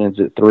 Lucas wins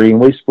at 3, and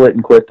we split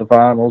and quit the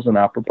finals, and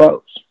I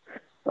propose.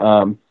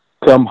 Come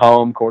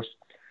home, of course,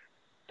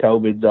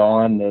 COVID's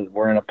on.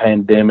 We're in a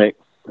pandemic.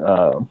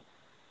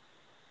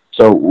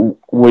 So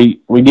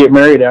we get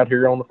married out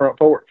here on the front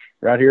porch,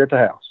 right here at the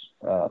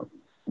house.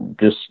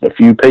 Just a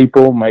few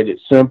people, made it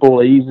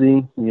simple,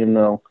 easy.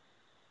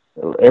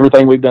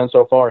 Everything we've done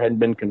so far hadn't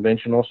been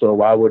conventional, so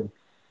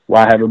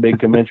why have a big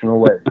conventional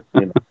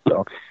wedding?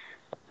 So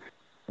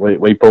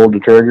we pulled the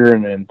trigger,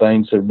 and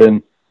things have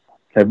been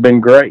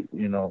great.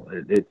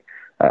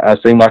 I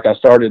seem like I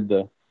started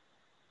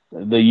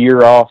the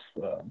year off.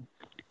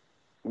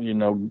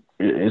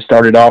 It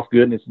started off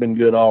good, and it's been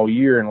good all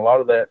year. And a lot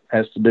of that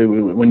has to do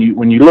with when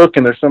you look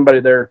and there's somebody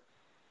there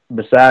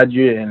beside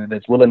you and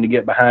that's willing to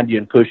get behind you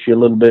and push you a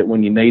little bit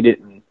when you need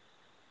it,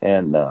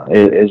 and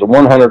it is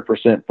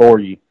 100% for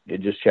you.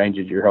 It just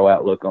changes your whole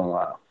outlook on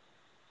life.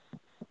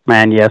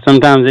 Man, yeah,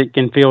 sometimes it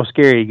can feel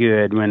scary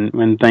good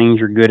when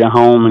things are good at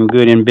home and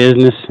good in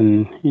business,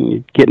 and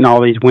you're getting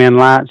all these win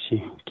lights.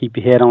 You keep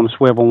your head on a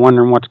swivel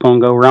wondering what's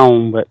going to go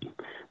wrong, but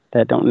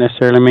that don't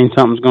necessarily mean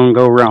something's going to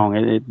go wrong.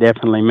 It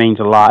definitely means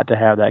a lot to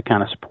have that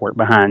kind of support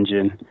behind you,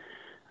 and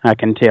I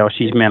can tell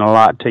she's meant a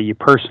lot to you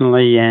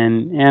personally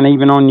and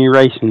even on your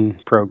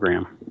racing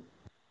program.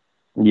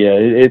 Yeah,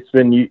 it's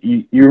been.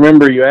 You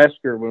remember you asked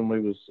her when we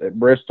was at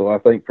Bristol, I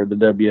think for the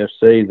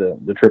WFC,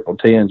 the Triple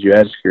Tens. You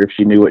asked her if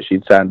she knew what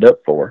she'd signed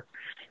up for,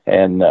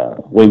 and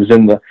we was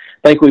in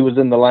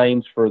the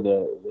lanes for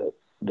the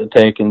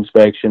tech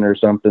inspection or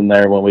something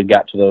there when we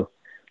got to the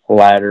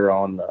ladder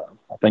on.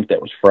 I think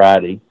that was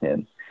Friday,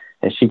 and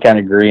she kind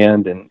of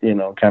grinned and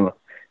kind of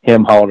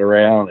hem-hawed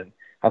around, and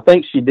I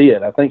think she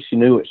did. I think she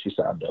knew what she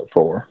signed up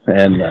for,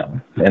 and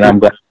I'm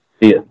glad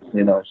she did.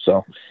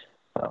 So.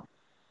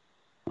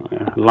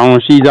 As long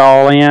as she's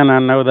all in, I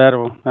know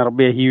that'll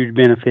be a huge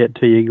benefit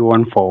to you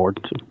going forward.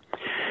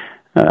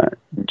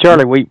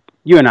 Charlie,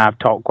 you and I have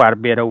talked quite a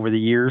bit over the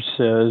years.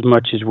 As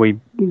much as we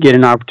get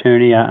an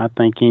opportunity, I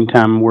think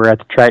anytime we're at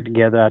the track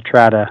together, I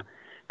try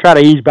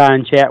to ease by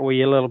and chat with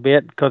you a little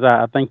bit, because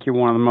I think you're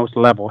one of the most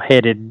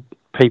level-headed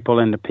people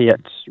in the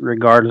pits,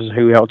 regardless of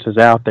who else is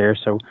out there.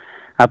 So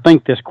I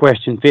think this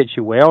question fits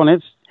you well, and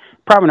it's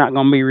probably not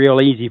going to be real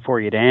easy for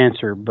you to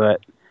answer, but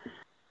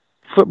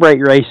foot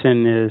brake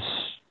racing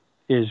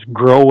is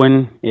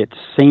growing. It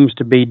seems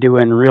to be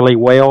doing really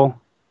well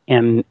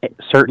in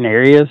certain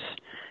areas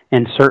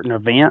and certain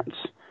events,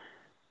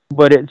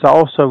 but it's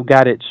also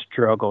got its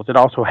struggles. It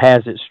also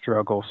has its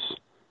struggles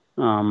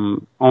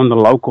on the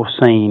local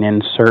scene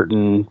in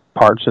certain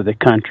parts of the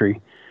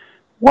country.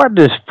 What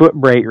does foot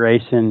brake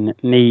racing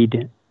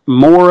need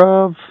more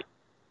of?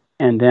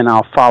 And then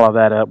I'll follow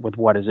that up with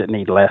what does it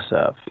need less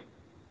of?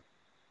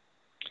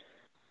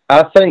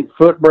 I think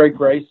foot brake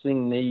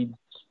racing needs,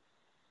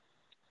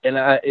 and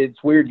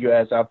it's weird you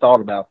ask. I've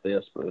thought about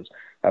this, but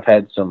I've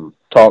had some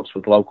talks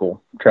with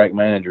local track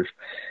managers.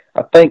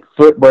 I think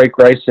foot brake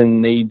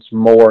racing needs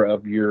more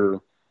of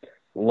your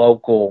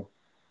local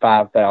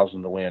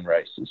 5,000 to win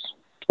races,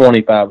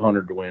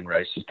 2,500 to win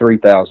races,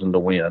 3,000 to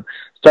win.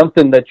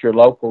 Something that your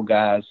local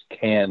guys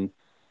can,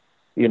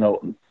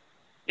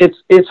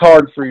 it's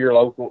hard for your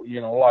local, a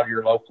lot of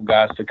your local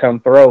guys to come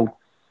throw,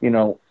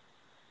 a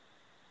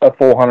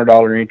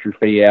 $400 entry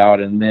fee out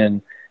and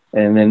then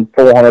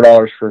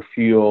 $400 for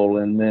fuel,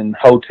 and then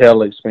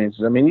hotel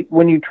expenses. I mean,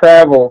 when you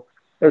travel,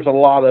 there's a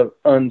lot of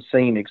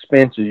unseen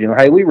expenses.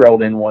 Hey, we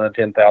rolled in a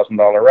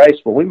 $10,000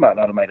 race, but we might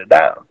not have made a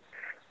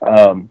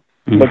dime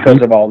because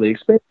of all the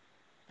expenses.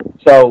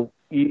 So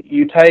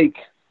you take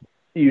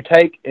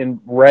and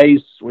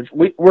race, which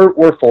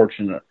we're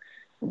fortunate.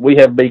 We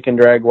have Beacon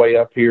Dragway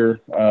up here.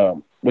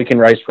 We can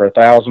race for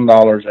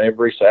 $1,000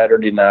 every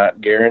Saturday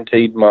night,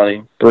 guaranteed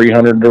money,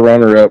 $300 to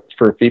runner-up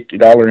for a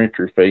 $50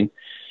 entry fee,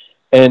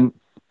 and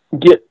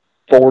get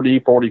 40,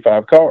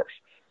 45 cars.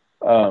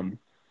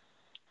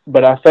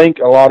 But I think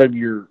a lot of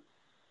your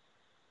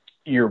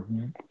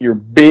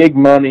big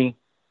money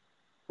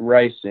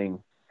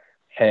racing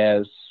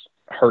has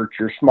hurt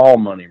your small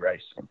money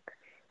racing.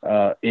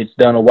 It's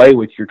done away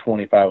with your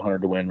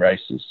 2,500 to win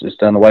races. It's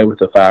done away with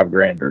the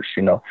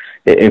 $5,000.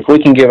 If we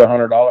can give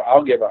 $100,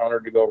 I'll give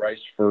 $100 to go race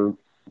for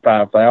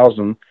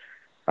 5,000.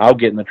 I'll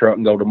get in the truck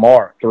and go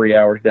tomorrow, 3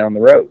 hours down the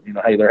road.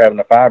 Hey, they're having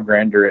a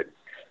 $5,000 at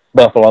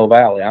Buffalo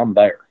Valley. I'm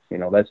there.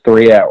 That's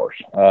 3 hours.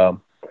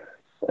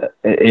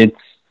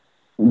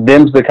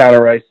 Them's the kind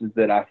of races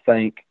that I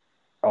think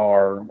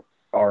are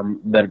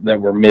that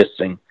we're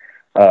missing.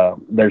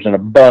 There's an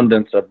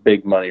abundance of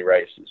big money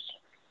races.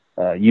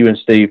 You and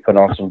Steve put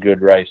on some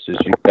good races.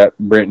 You've got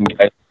Britton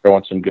Gates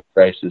throwing some good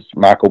races.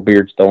 Michael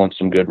Beard's throwing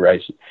some good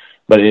races.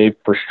 But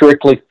for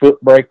strictly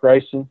foot brake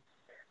racing,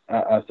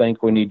 I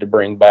think we need to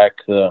bring back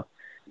the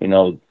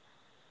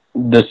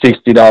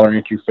 $60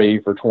 entry fee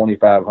for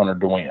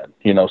 2,500 to win.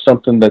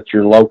 Something that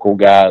your local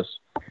guys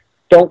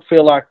don't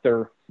feel like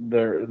they're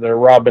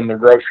robbing their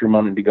grocery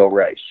money to go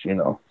race.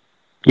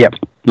 Yep,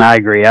 I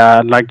agree.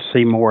 I'd like to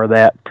see more of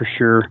that for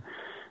sure.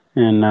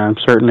 And I'm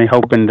certainly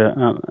hoping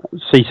to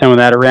see some of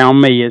that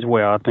around me as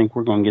well. I think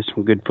we're going to get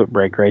some good foot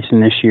brake racing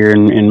this year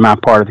in my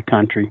part of the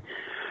country.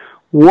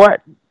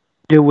 What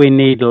do we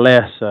need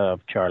less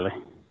of, Charlie?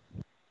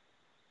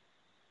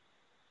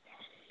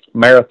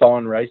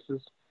 Marathon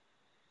races.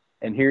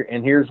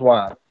 here's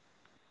why.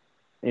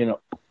 You know,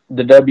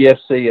 the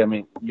WFC. I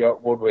mean,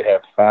 what do we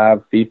have?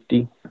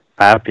 550.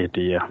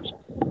 550, yeah.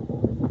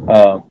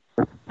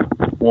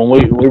 When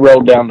we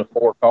rolled down to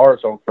 4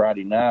 cars on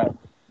Friday night,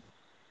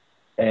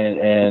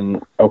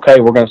 and okay,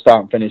 we're going to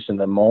stop and finish in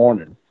the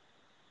morning.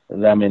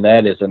 I mean,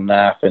 that is a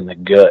knife in the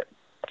gut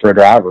for a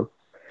driver.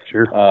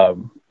 Sure.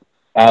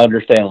 I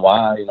understand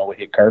why. You know, we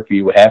hit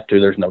curfew. We have to.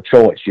 There's no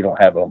choice. You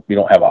don't have an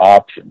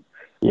option.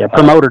 Yeah,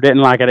 promoter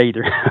didn't like it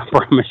either. I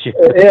promise you.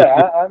 Yeah,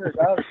 I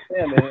understand.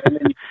 And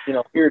then you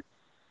know, here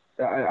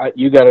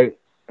you got to.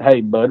 Hey,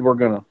 bud, we're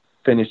gonna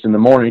finish in the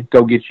morning.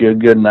 Go get you a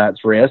good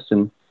night's rest,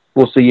 and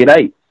we'll see you at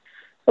 8.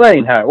 Well, that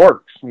ain't how it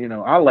works. You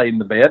know, I laid in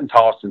the bed and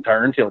tossed and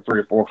turned till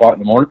 3 or 4 o'clock in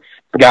the morning.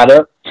 Got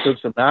up, took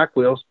some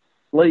NyQuil,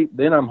 sleep.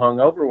 Then I'm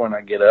hungover when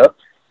I get up,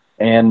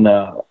 and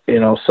you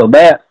know, so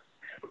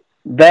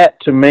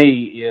that to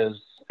me is,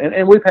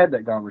 and we've had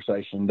that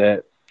conversation.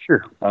 That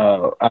sure.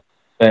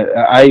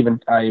 I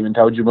even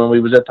told you when we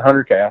was at the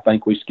 100K, I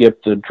think we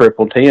skipped the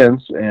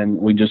 10s and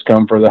we just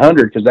come for the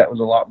 100 because that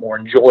was a lot more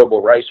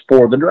enjoyable race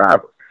for the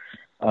driver.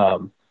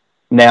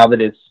 Now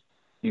that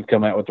you've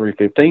come out with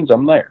 315s,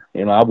 I'm there.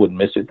 You know, I wouldn't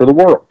miss it for the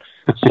world.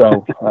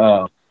 So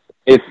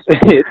it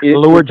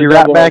lured you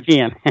right back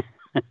in.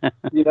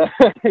 You know,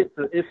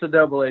 it's a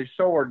double-edged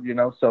sword. You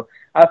know, so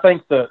I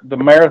think the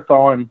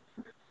marathon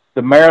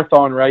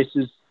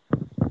races,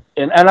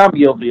 and I'm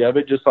guilty of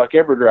it, just like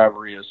every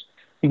driver is.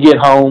 You get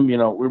home, you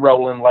know, we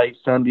roll in late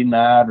Sunday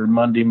night or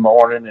Monday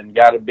morning and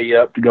got to be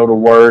up to go to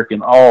work,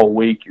 and all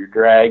week you're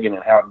dragging,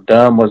 and how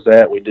dumb was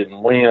that? We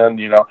didn't win,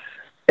 you know,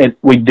 and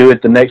we'd do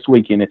it the next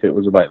weekend if it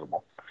was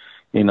available,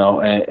 you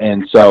know,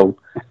 and so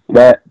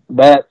that's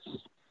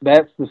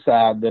the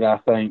side that I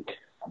think,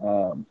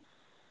 and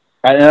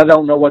I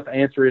don't know what the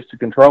answer is to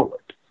control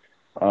it.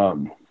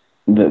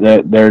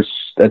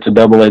 That's a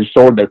double-edged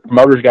sword. The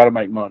promoter's got to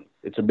make money.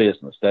 It's a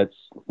business.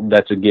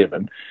 That's a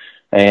given.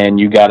 And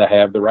you got to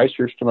have the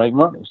racers to make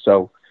money.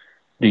 So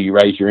do you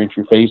raise your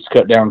entry fees to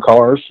cut down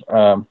cars?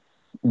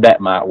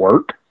 That might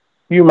work.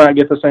 You might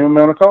get the same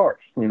amount of cars,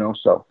 you know,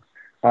 so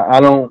I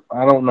don't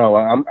know.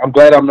 I'm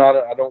glad I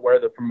don't wear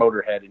the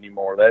promoter hat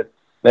anymore.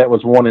 That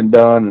was one and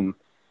done.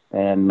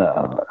 And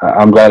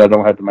I'm glad I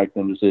don't have to make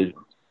them decisions.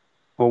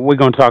 Well, we're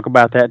going to talk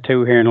about that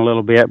too here in a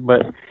little bit,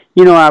 but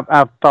you know,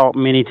 I've thought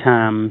many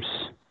times,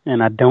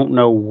 and I don't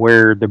know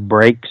where the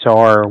breaks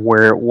are,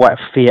 what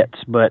fits,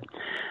 but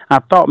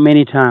I've thought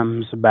many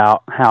times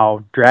about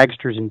how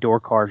dragsters and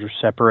door cars are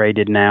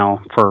separated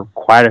now for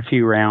quite a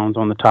few rounds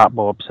on the top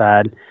bulb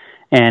side,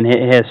 and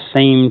it has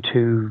seemed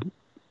to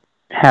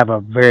have a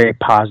very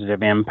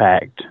positive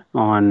impact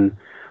on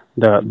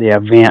the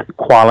event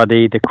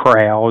quality, the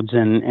crowds,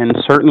 and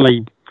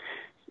certainly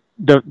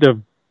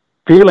the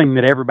feeling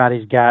that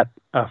everybody's got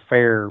a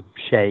fair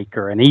shake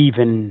or an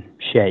even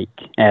shake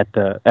at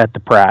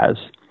the prize.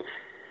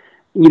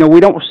 You know, we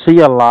don't see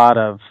a lot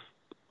of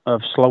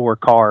slower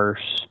cars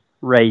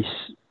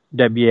race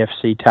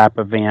WFC type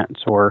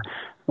events, or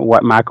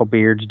what Michael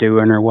Beard's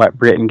doing or what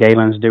Britton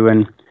Galen's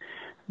doing.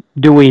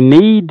 Do we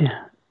need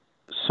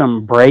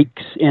some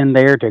breaks in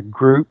there to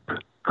group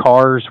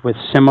cars with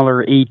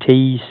similar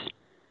ETs?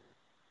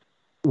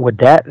 Would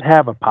that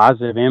have a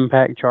positive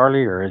impact,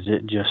 Charlie, or is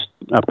it just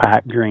a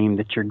pipe dream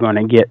that you're going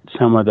to get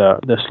some of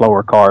the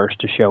slower cars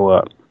to show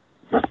up?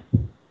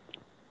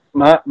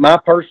 My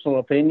personal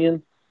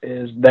opinion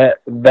is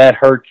that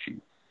hurts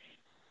you.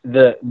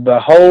 The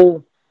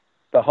whole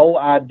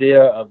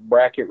idea of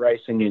bracket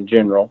racing in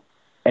general,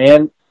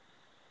 and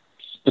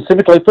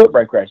specifically foot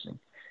brake racing,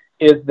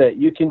 is that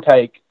you can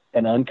take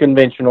an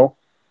unconventional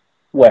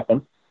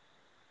weapon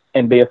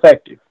and be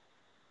effective.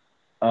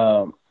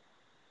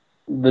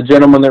 The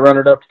gentleman that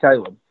runner up to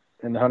Caleb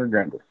in the 100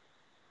 grander,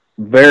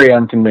 very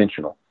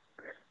unconventional,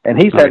 and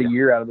he's had a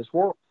year out of this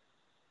world.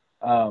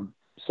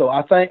 So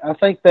I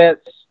think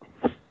that's,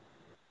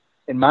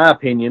 in my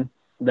opinion,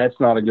 that's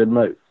not a good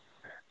move.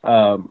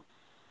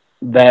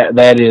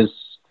 That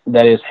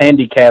is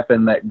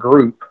handicapping that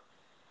group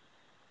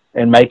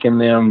and making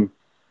them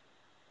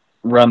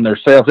run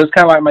themselves. It's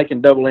kind of like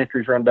making double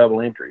entries run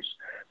double entries.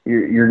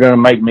 You're going to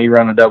make me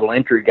run a double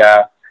entry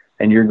guy,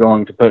 and you're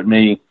going to put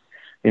me,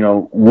 you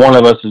know, one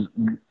of us is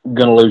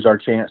going to lose our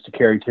chance to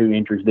carry 2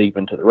 entries deep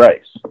into the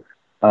race.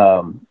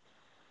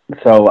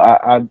 So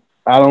I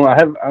don't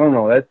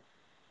know. That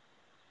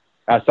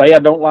I say I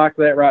don't like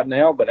that right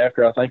now, but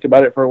after I think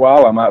about it for a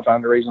while, I might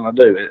find a reason I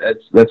do.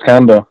 That's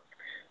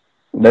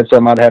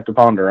something I'd have to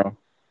ponder on.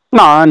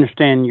 No, I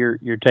understand your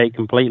take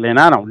completely, and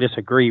I don't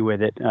disagree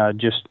with it.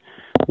 Just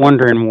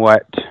wondering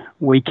what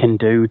we can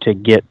do to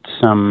get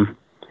some,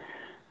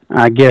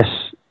 I guess,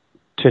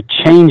 to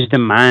change the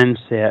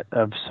mindset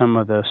of some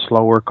of the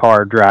slower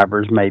car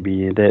drivers,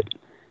 maybe that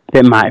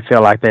might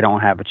feel like they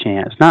don't have a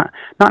chance. Not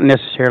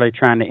necessarily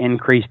trying to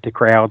increase the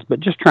crowds, but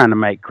just trying to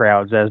make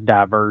crowds as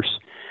diverse.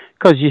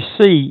 Because you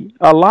see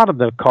a lot of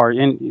the cars,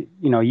 and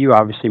you know, you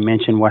obviously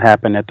mentioned what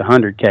happened at the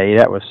 100K.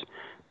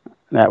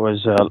 That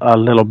was a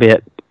little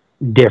bit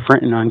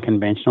different and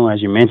unconventional,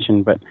 as you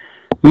mentioned. But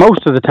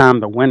most of the time,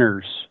 the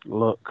winners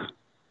look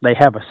they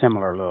have a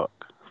similar look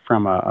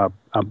from a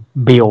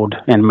build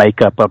and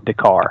makeup of the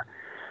car.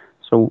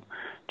 So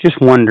just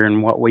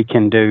wondering what we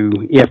can do,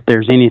 if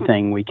there's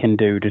anything we can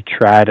do to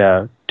try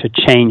to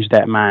change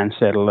that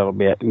mindset a little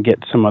bit and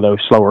get some of those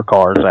slower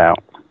cars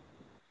out.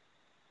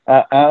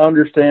 I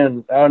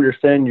understand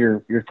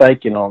your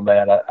thinking on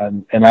that,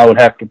 and I would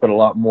have to put a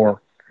lot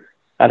more.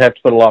 I'd have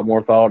to put a lot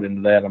more thought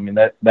into that. I mean,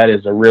 that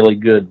is a really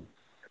good,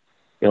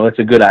 it's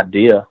a good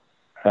idea,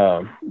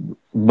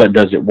 but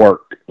does it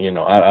work?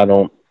 I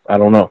don't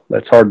know.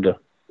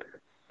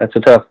 That's a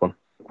tough one.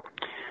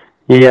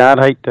 Yeah,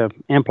 I'd hate to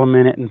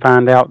implement it and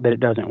find out that it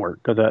doesn't work,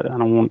 because I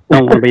don't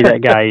want to be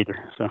that guy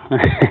either. So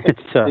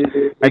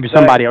it's maybe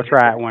somebody will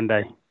try it one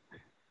day.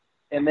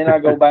 And then I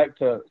go back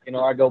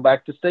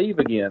to Steve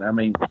again. I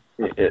mean,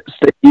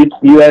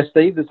 you ask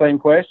Steve the same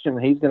question,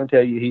 and he's going to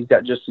tell you he's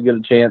got just as good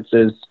a chance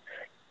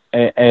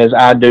as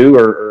I do,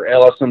 or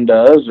Ellison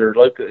does, or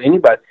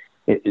anybody.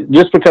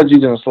 Just because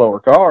he's in a slower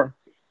car,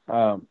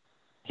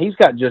 he's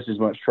got just as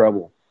much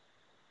trouble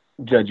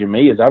judging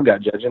me as I've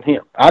got judging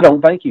him. I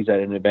don't think he's at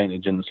an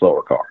advantage in the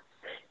slower car.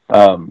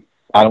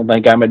 I don't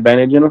think I'm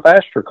advantage in a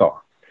faster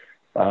car.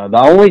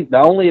 The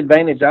only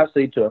advantage I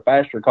see to a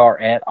faster car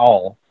at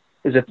all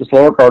is if the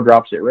slower car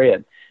drops at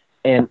red.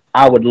 And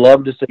I would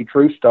love to see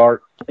True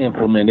Start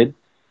implemented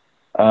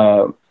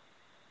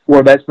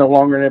where that's no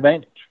longer an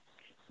advantage.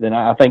 Then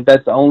I think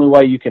that's the only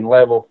way you can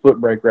level foot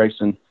brake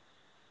racing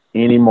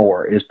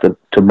anymore, is to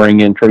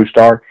bring in True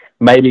Start,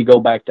 maybe go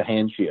back to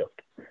hand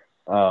shift.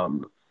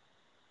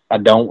 I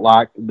don't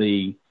like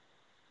the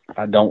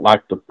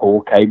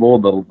pull cable,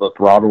 the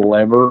throttle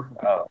lever.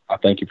 I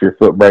think if you're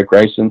foot brake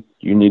racing,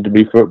 you need to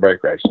be foot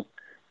brake racing.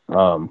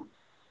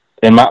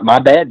 And my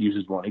dad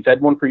uses one. He's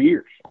had one for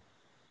years.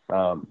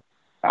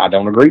 I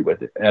don't agree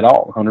with it at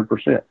all,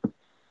 100%.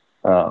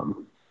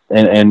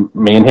 And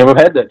me and him have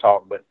had that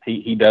talk, but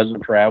he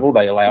doesn't travel.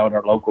 They allow it at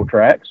our local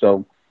track,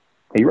 so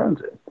he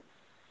runs it.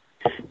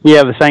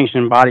 Yeah, the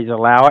sanctioning bodies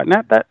allow it, and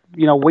that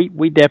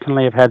we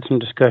definitely have had some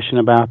discussion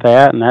about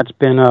that, and that's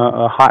been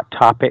a hot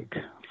topic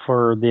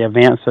for the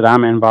events that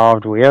I'm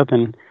involved with,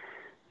 and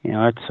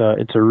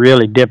it's a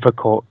really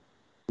difficult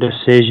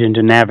decision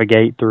to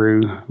navigate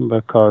through,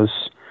 because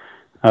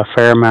a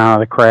fair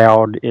amount of the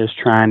crowd is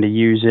trying to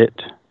use it,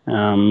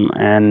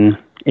 and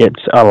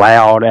it's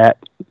allowed at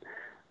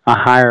a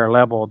higher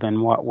level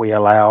than what we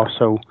allow,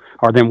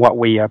 or than what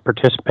we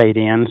participate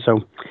in.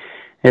 So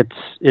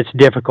it's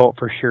difficult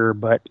for sure,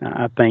 but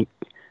I think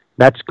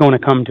that's going to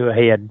come to a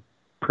head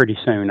pretty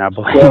soon, I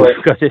believe,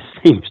 because it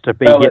seems to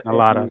be getting a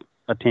lot of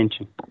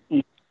attention.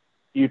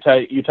 You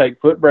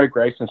take foot brake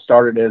racing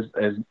started as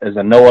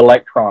a no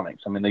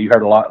electronics. I mean, you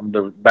heard a lot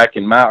back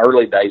in my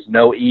early days.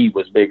 No E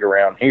was big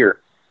around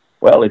here.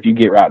 Well, if you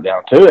get right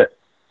down to it,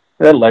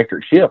 that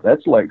electric shift,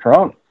 that's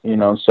electronic.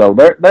 So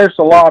there's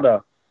a lot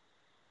of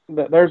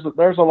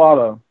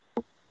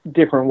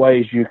different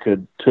ways you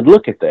could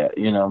look at that.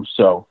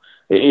 So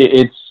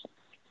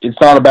it's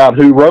not about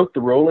who wrote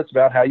the rule; it's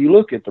about how you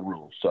look at the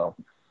rule. So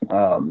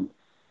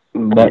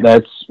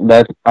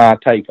that's my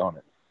take on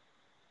it.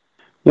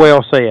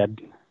 Well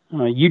said.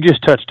 You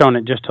just touched on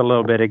it just a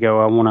little bit ago.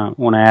 I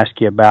want to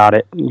ask you about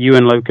it. You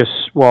and Lucas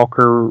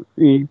Walker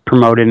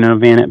promoted an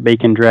event at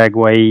Beacon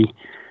Dragway.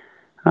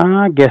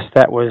 I guess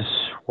that was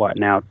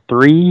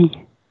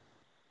 3,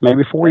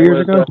 maybe 4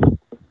 years ago.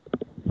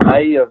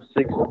 May of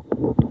 6.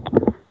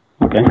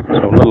 Okay,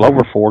 so a little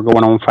over 4,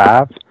 going on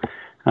 5.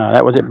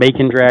 That was at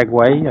Beacon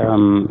Dragway.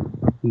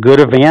 Good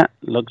event,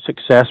 looked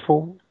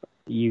successful.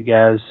 You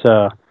guys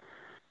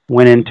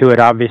went into it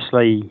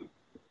obviously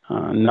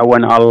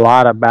knowing a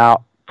lot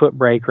about foot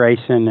brake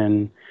racing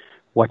and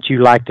what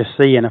you like to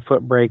see in a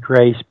foot brake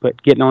race,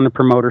 but getting on the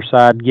promoter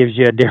side gives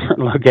you a different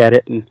look at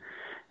it. And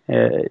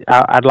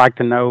I'd like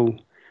to know,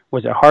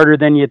 was it harder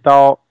than you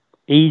thought,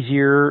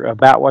 easier,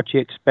 about what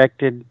you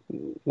expected?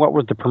 What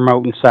was the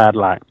promoting side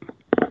like?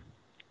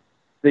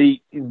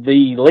 The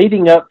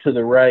leading up to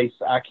the race,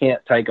 I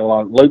can't take a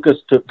lot. Lucas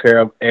took care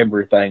of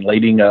everything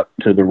leading up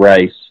to the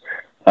race.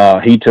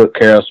 He took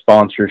care of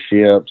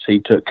sponsorships.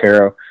 He took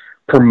care of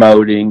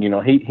promoting.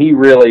 He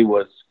really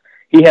was.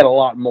 He had a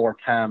lot more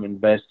time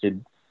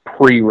invested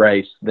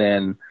pre-race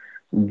than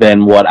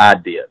what I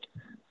did.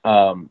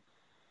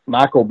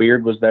 Michael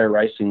Beard was there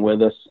racing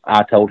with us.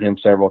 I told him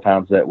several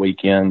times that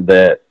weekend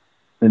that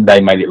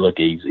they made it look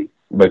easy,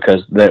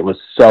 because that was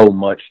so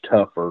much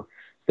tougher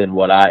than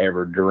what I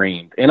ever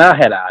dreamed. And I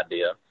had an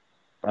idea,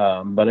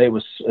 but it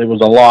was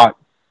a lot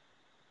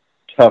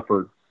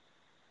tougher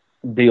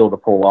deal to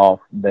pull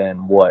off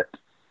than what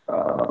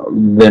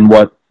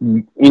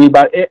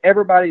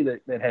everybody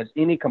that has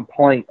any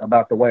complaint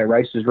about the way a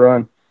race is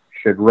run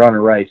should run a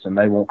race, and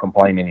they won't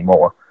complain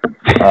anymore.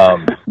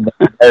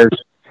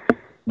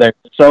 There's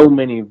so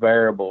many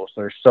variables.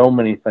 There's so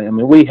many things. I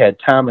mean, we had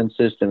timing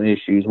system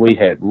issues. We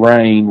had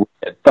rain. We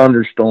had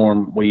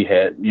thunderstorm. We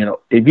had,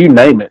 if you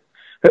name it.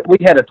 We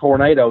had a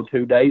tornado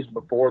 2 days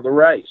before the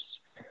race.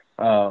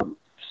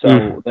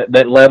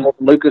 That leveled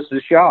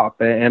Lucas's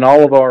shop, and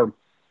all of our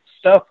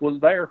stuff was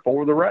there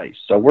for the race.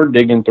 So we're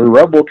digging through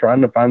rubble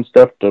trying to find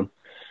stuff to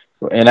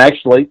and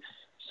actually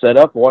set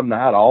up one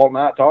night, all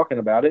night talking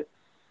about it,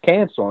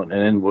 canceling,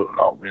 and then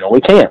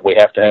we can't. We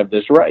have to have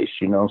this race,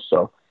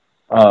 So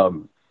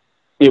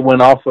it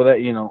went off with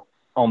that.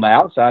 On the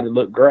outside, it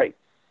looked great.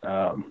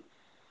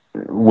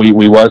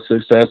 We was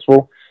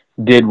successful.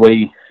 Did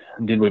we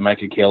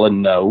make a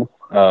killing? No.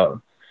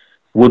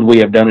 Would we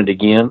have done it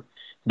again,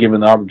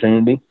 given the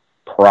opportunity?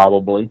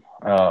 Probably.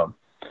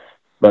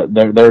 But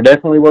there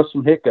definitely was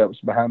some hiccups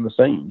behind the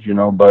scenes,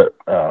 But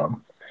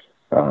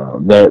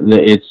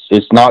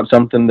it's not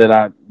something that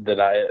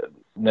I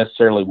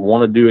necessarily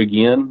want to do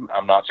again.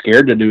 I'm not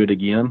scared to do it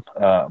again.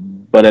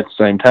 But at the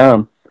same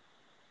time,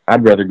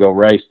 I'd rather go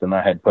race than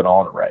I had put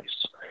on a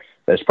race.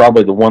 That's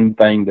probably the one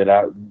thing that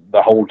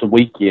the whole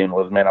weekend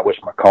was, man, I wish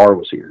my car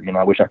was here.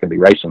 I wish I could be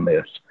racing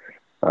this.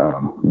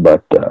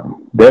 But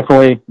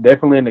definitely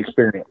an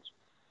experience.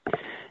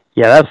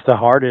 Yeah, that's the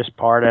hardest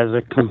part as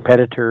a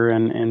competitor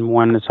and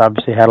one that's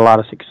obviously had a lot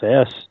of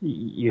success.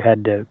 You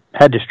had to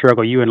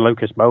struggle, you and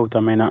Lucas both. I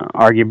mean,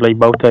 arguably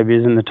both of you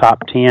is in the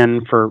top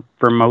 10 for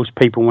most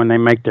people when they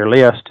make their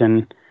list,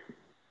 and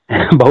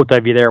both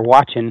of you there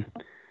watching.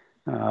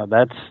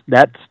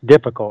 That's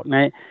difficult.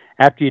 And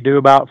after you do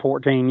about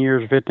 14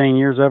 years or 15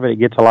 years of it, it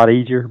gets a lot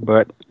easier,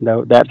 but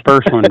that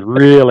first one's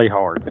really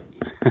hard.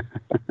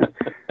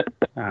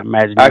 I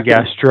imagine you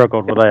guys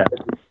struggled with that.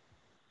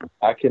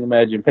 I can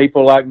imagine.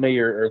 People like me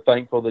are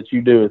thankful that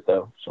you do it,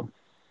 though. So,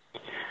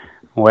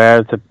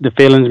 well, the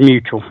feeling's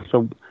mutual.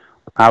 So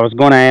I was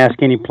going to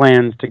ask any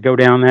plans to go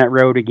down that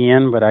road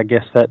again, but I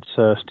guess that's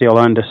still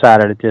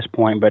undecided at this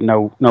point, but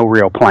no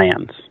real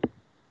plans.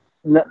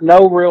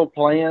 No real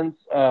plans.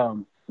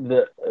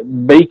 The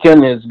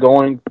Beacon is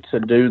going to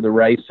do the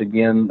race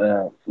again.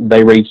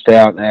 They reached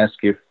out and asked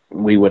if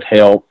we would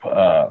help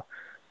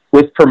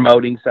with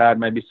promoting side,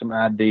 maybe some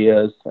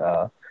ideas.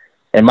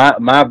 And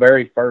my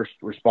very first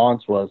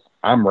response was,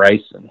 I'm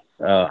racing.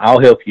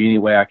 I'll help you any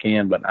way I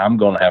can, but I'm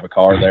going to have a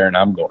car there and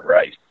I'm going to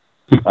race.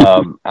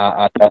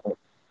 I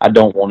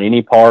don't want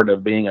any part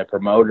of being a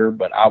promoter,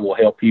 but I will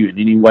help you in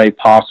any way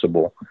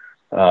possible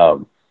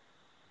to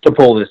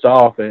pull this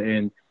off.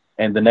 And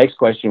the next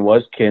question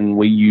was, can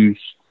we use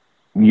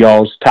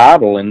y'all's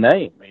title and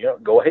name?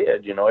 Go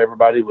ahead.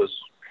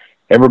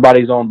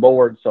 Everybody's on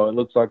board, so it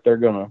looks like they're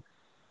gonna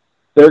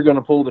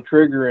pull the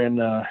trigger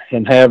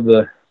and have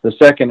the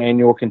second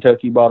annual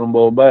Kentucky Bottom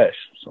Bowl Bash.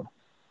 So,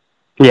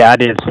 yeah, I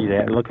did see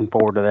that. Looking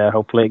forward to that.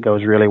 Hopefully, it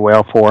goes really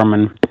well for them,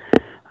 and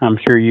I'm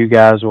sure you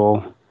guys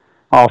will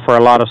offer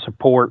a lot of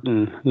support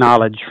and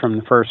knowledge from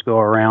the first go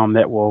around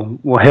that will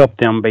help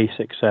them be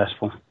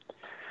successful.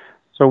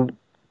 So,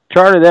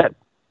 Charlie, that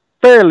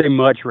fairly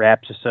much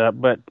wraps us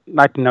up, but I'd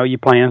like to know your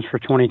plans for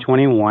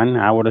 2021.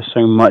 I would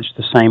assume much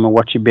the same of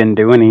what you've been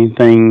doing.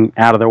 Anything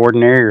out of the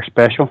ordinary or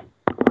special?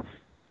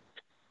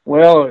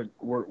 Well,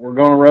 we're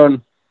going to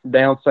run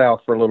down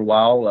south for a little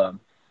while.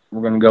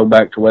 We're going to go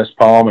back to West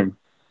Palm, and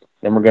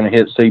then we're going to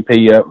hit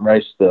CP up and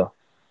race the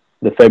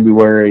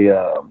February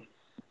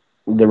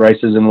the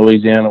races in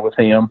Louisiana with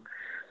him.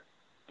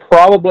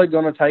 Probably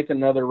going to take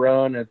another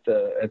run at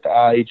the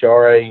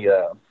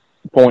IHRA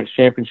Points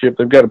Championship.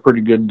 They've got a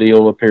pretty good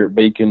deal up here at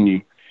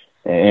Beacon,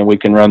 and we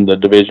can run the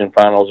division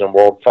finals and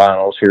world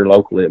finals here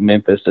locally at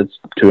Memphis. It's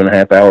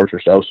 2.5 hours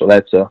or so, so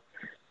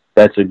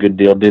that's a good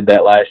deal. Did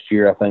that last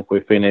year. I think we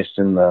finished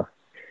in the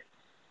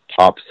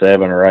top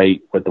 7 or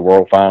 8 with the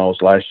world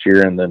finals last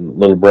year, and then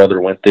little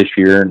brother went this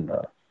year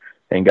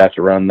and got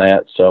to run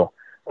that. So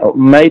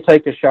may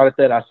take a shot at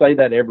that. I say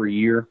that every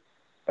year.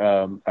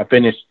 I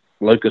finished.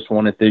 Lucas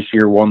won it this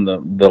year. Won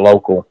the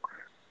local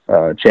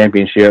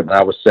championship, and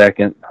I was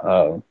second.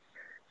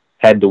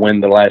 Had to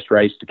win the last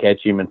race to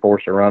catch him and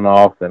force a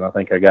runoff, and I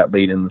think I got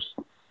beat in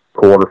the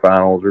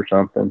quarterfinals or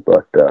something.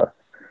 But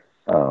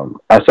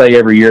I say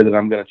every year that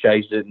I'm going to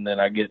chase it, and then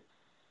I get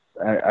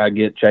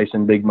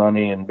chasing big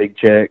money and big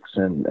checks,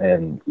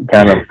 and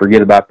kind of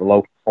forget about the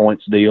local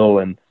points deal.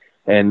 And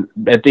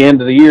at the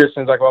end of the year, it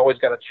seems like I've always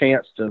got a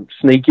chance to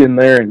sneak in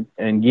there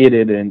and get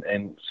it,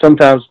 and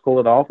sometimes pull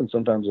it off, and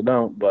sometimes I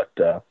don't. But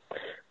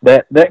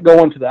that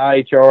going to the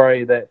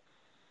IHRA,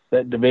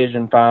 that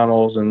division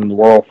finals and the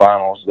world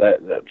finals,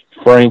 that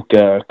Frank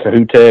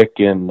Kahutek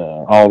and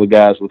all the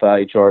guys with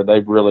IHR,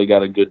 they've really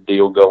got a good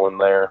deal going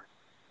there.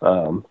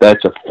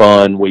 That's a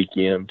fun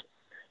weekend.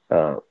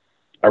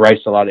 I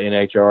raced a lot of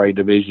NHRA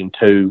Division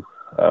II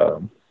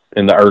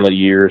in the early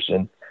years,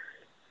 and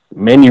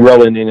men, you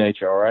roll into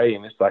NHRA,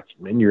 and it's like,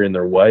 men, you're in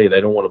their way.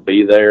 They don't want to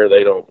be there.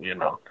 They don't,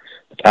 The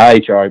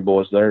IHRA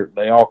boys,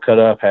 they all cut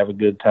up, have a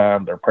good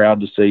time. They're proud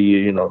to see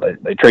you.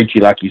 They treat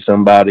you like you're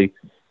somebody.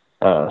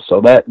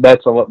 So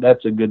that's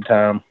a good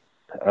time.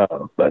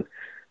 But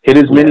hit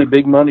as many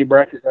big money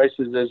bracket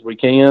races as we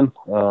can.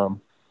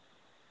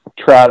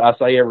 I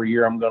say every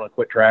year I'm going to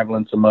quit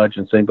traveling so much,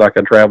 and it seems like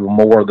I travel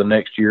more the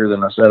next year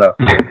than I said I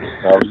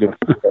was going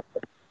to.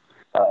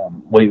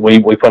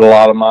 We put a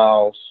lot of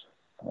miles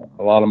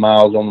on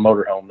the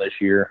motorhome this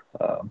year,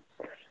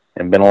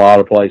 and been a lot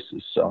of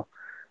places. So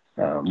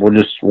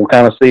we'll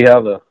kind of see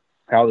how the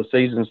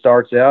season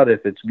starts out.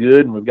 If it's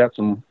good and we've got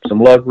some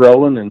luck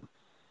rolling, and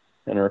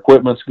our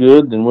equipment's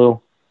good, then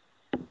we'll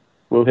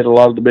hit a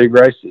lot of the big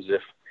races.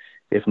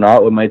 If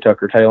not, we may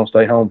tuck our tail and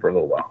stay home for a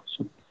little while.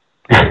 So.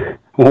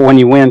 Well, when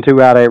you win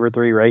 2 out of every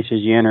 3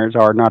 races you enter, it's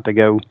hard not to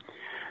go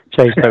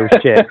chase those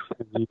checks.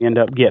 You end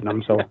up getting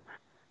them. So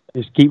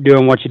just keep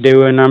doing what you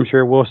do, and I'm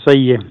sure we'll see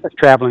you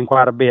traveling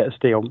quite a bit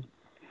still.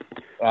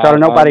 So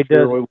nobody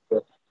does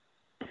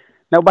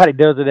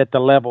it at the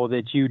level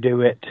that you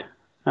do it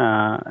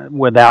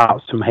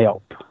without some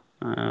help.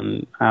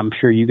 I'm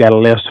sure you got a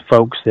list of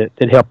folks that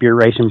help your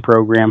racing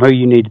program. Who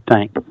you need to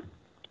thank?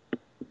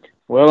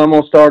 Well, I'm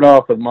going to start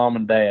off with Mom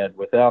and Dad.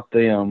 Without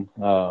them,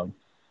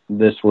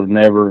 this would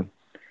never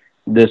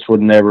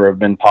have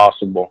been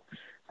possible.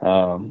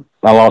 I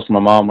lost my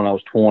mom when I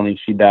was 20.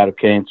 She died of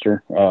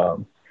cancer.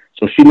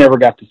 So she never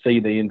got to see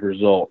the end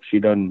result.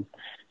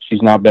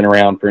 She's not been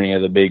around for any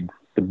of the big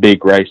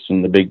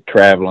racing, the big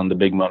traveling, the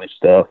big money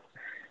stuff.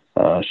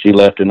 She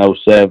left in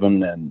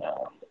 2007,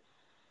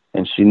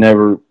 and she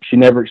never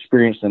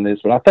experienced in this.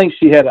 But I think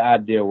she had an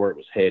idea where it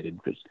was headed,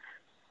 because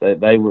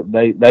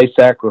they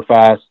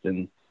sacrificed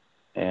and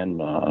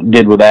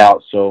did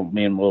without, so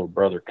me and my little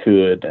brother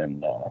could.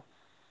 And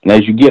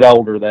as you get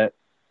older, that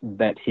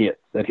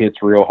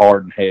hits real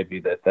hard and heavy,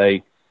 that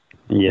they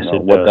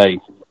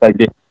they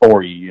did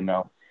for you, you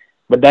know.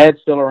 But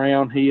Dad's still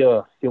around.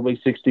 He'll be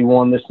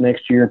 61 this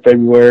next year in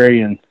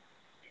February, and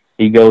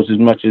he goes as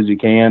much as he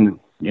can, and,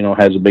 you know,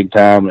 has a big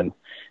time, and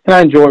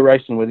I enjoy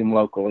racing with him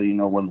locally, you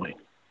know, when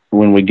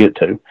we get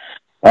to.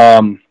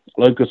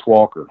 Lucas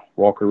Walker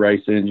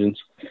Race Engines.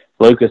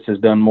 Lucas has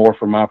done more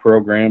for my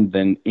program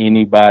than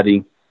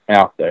anybody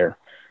out there.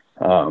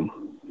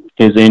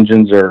 His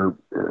engines are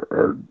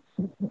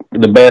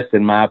the best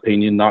in my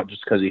opinion, not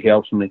just because he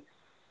helps me,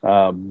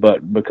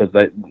 but because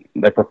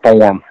they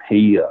perform.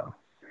 He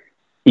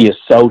is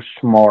so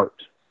smart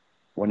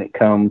when it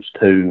comes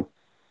to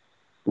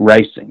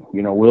racing.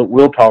 You know,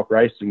 we'll talk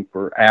racing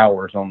for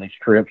hours on these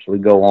trips we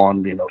go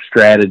on, you know,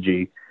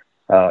 strategy.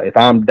 If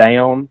I'm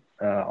down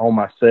on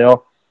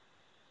myself,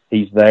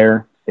 he's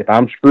there. If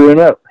I'm screwing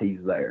up, he's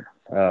there.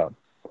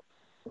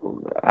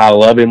 I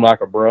love him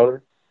like a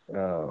brother.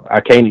 I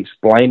can't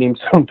explain him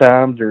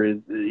sometimes, or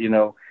you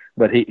know,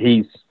 but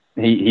he's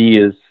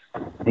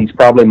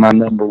probably my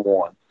number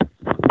one.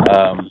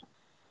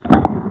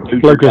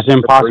 Lucas,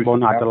 impossible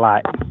not to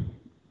like.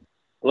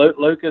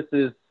 Lucas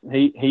is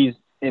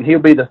he'll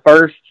be the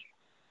first.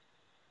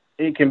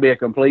 He can be a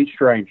complete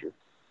stranger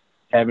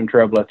having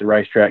trouble at the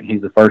racetrack.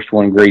 He's the first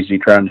one greasy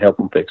trying to help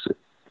him fix it.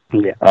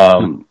 Yeah.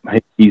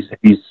 He's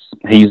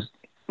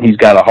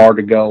got a heart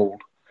of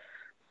gold.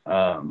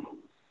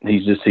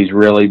 He's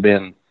really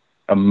been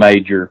a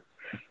major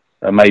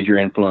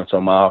influence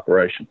on my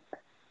operation.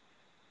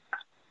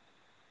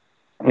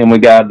 And we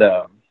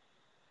got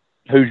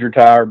Hoosier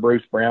Tire,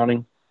 Bruce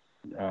Browning.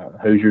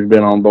 Hoosier's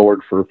been on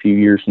board for a few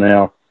years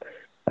now.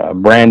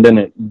 Brandon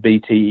at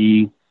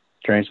BTE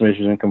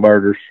Transmissions and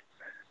Converters,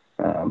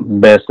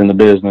 best in the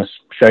business.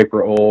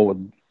 Shaper Oil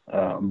with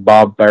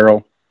Bob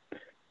Farrell.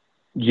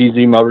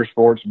 GZ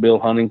Motorsports, Bill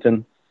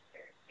Huntington.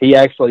 He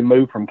actually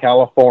moved from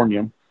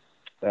California.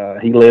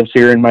 He lives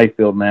here in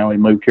Mayfield now. He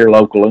moved here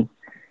locally.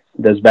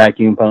 Does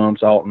vacuum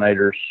pumps,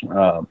 alternators,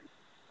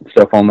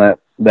 stuff on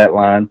that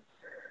line.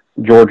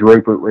 George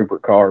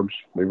Rupert Carbs.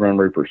 We've run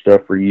Rupert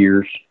stuff for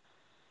years.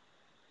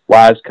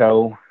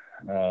 Wiseco.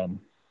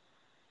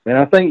 And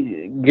I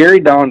think Gary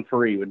Don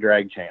Free with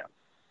Drag Champ.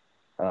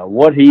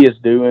 What he is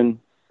doing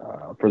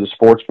for the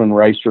sportsman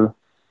racer,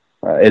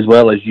 as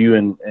well as you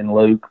and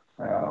Luke,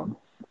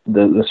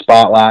 the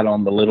spotlight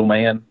on the little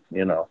man,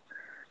 you know,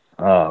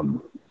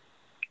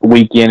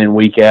 week in and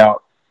week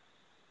out,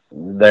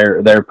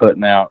 they're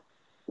putting out,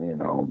 you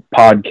know,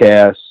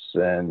 podcasts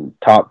and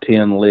top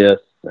 10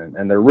 lists,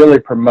 and they're really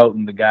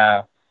promoting the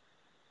guy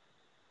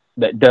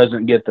that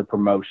doesn't get the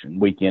promotion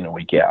week in and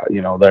week out.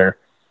 You know,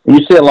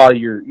 you see a lot of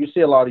your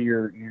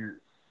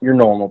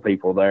normal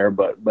people there,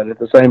 but at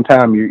the same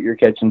time, you're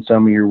catching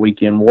some of your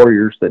weekend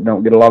warriors that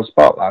don't get a lot of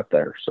spotlight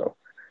there. So,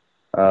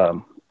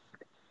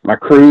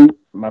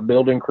 my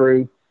building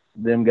crew,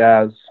 them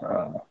guys,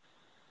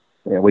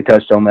 we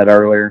touched on that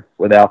earlier.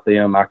 Without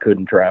them, I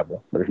couldn't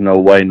travel. There's no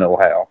way, no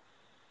how.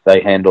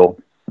 They handle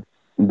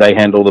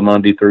the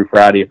Monday through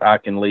Friday. If I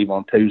can leave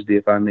on Tuesday,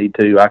 if I need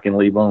to, I can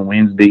leave on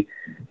Wednesday,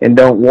 and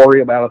don't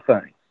worry about a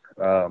thing.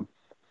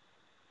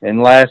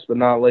 And last but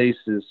not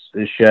least is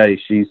Shay.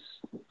 She's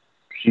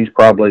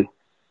probably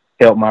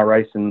helped my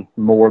racing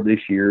more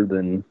this year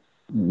than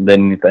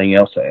anything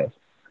else has.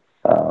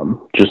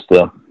 Just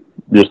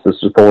the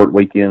support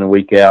week in and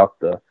week out,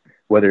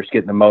 whether it's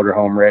getting the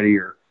motorhome ready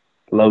or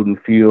loading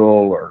fuel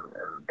or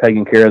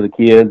taking care of the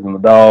kids and the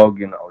dog,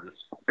 you know,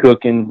 just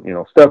cooking, you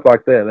know, stuff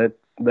like that.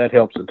 That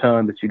helps a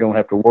ton, that you don't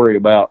have to worry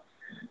about,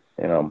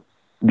 you know,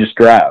 just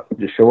drive.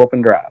 Just show up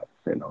and drive,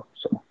 you know.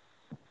 So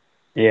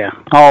yeah,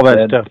 all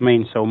that stuff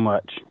means so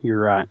much. You're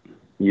right.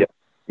 Yep,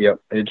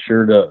 it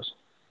sure does.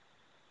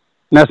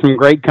 Now, some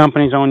great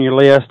companies on your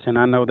list, and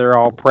I know they're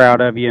all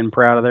proud of you and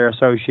proud of their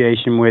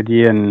association with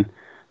you. And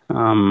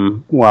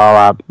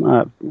while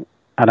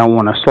I I don't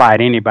want to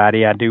slight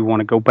anybody. I do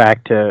want to go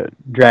back to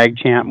Drag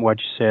Champ, what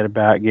you said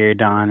about Gary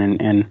Don,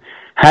 and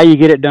how you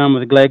get it done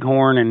with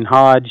Gleghorn and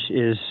Hodge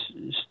is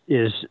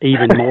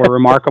even more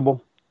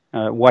remarkable.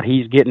 What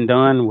he's getting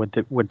done with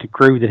the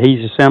crew that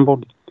he's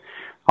assembled.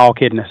 All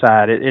kidding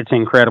aside, it's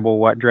incredible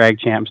what Drag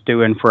Champ's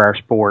doing for our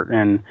sport,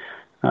 and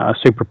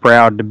super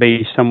proud to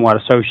be somewhat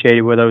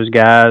associated with those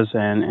guys,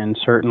 and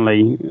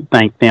certainly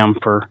thank them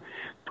for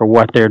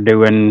what they're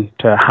doing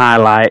to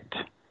highlight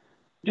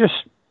just,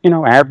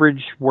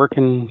 average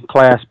working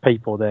class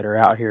people that are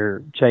out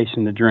here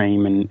chasing the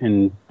dream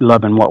and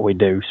loving what we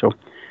do. So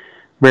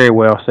very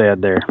well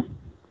said there.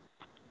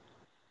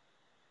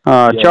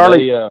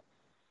 Charlie,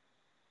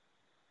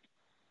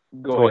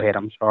 go ahead.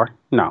 I'm sorry.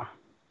 No.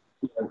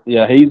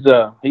 Yeah, he's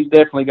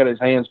definitely got his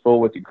hands full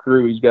with the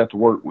crew he's got to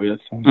work with.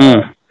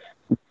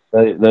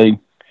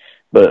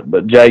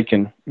 But Jake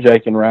and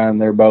Ryan,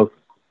 they're both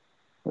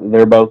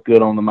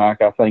good on the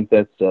mic. I think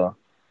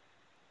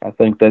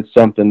that's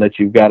something that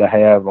you've got to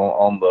have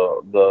on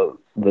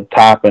the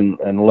type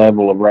and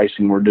level of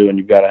racing we're doing.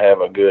 You've got to have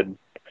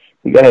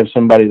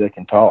somebody that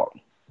can talk,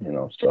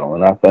 So,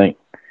 and I think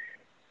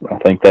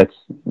that's,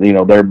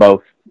 they're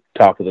both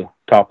top of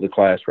the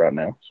class right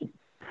now. So.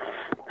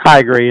 I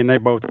agree, and they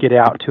both get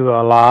out to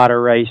a lot of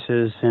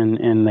races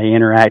and they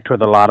interact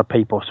with a lot of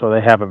people, so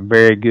they have a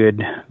very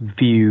good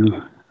view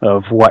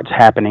of what's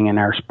happening in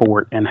our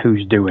sport and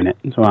who's doing it.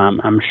 So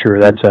I'm sure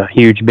that's a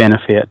huge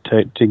benefit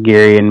to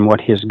Gary and what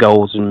his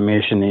goals and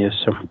mission is.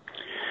 So,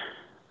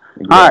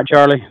 All right,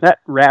 Charlie, that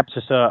wraps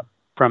us up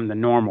from the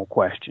normal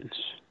questions.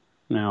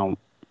 Now,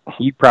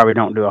 you probably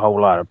don't do a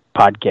whole lot of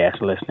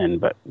podcast listening,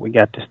 but we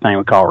got this thing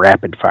we call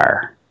rapid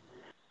fire.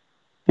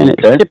 And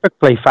it's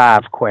typically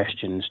 5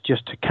 questions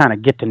just to kind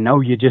of get to know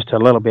you just a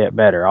little bit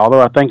better.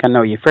 Although I think I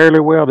know you fairly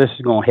well, this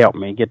is going to help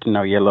me get to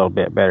know you a little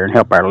bit better and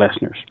help our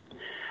listeners.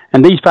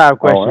 And these 5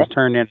 questions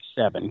turned into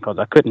 7 because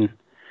I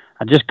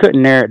just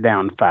couldn't narrow it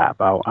down to 5.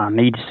 I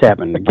need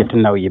 7 to get to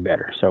know you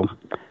better. So,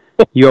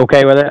 you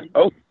okay with that?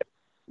 Oh,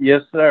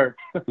 yes, sir.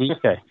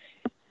 Okay.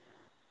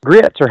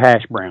 Grits or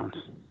hash browns?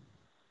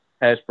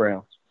 Hash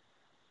browns.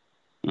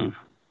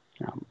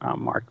 I'll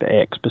mark the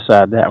X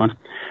beside that one.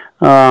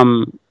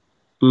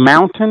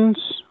 Mountains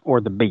or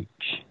the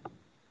beach?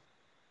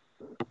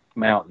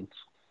 Mountains.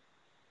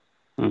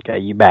 Okay,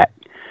 you back.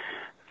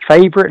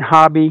 Favorite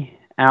hobby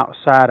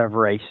outside of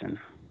racing?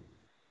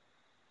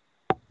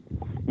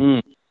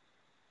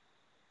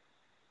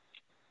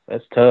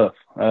 That's tough.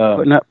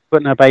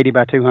 Putting up 80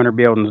 by 200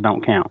 buildings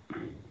don't count.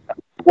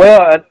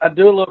 Well, I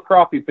do a little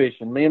crappie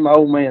fishing. Me and my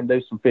old man do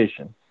some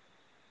fishing.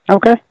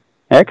 Okay,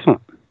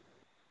 excellent.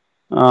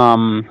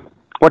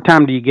 What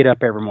time do you get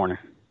up every morning?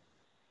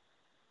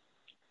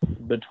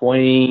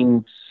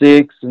 Between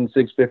 6 and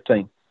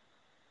 6:15.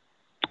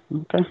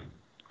 Okay.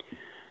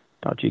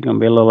 Thought you were going to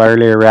be a little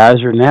earlier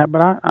riser than that,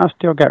 but I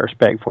still got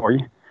respect for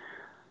you.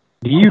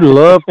 Do you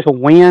love to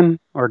win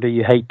or do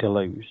you hate to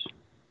lose?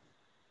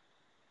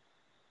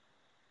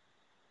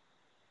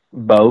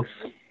 Both.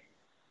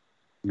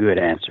 Good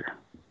answer.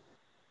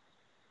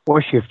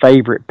 What's your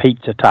favorite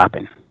pizza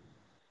topping?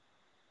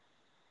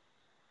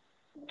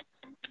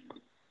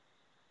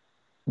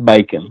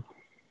 Bacon.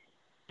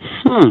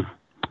 You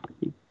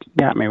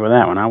got me with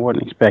that one. I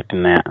wasn't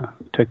expecting that.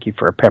 Took you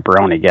for a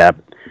pepperoni guy.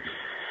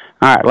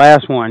 All right,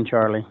 last one,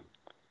 Charlie.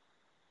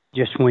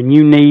 Just when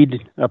you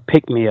need a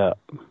pick-me-up,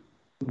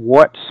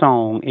 what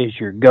song is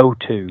your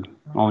go-to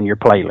on your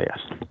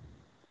playlist?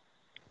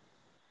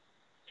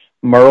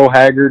 Merle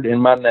Haggard, In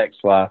My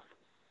Next Life.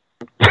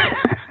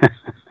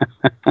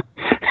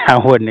 I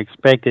wouldn't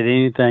expected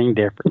anything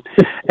different.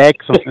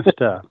 Excellent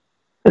stuff.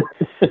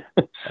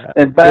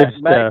 And back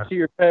to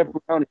your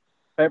pepperoni.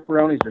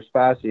 Pepperonis are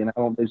spicy, and I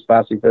don't do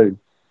spicy food.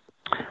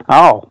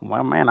 Oh,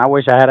 well, man, I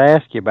wish I had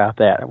asked you about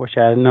that. I wish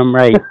I had number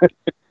 8.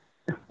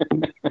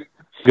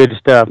 Good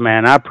stuff,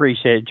 man. I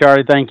appreciate it.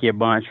 Charlie, thank you a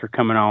bunch for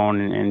coming on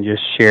and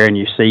just sharing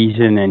your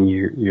season and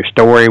your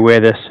story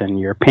with us and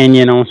your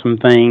opinion on some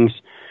things.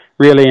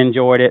 Really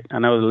enjoyed it. I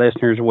know the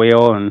listeners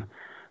will, and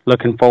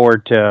looking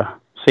forward to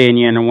seeing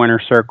you in the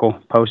winner's circle,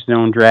 posted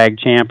on Drag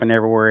Champ and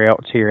everywhere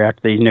else here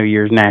after these New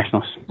Year's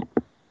Nationals.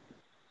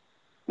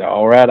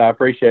 All right, I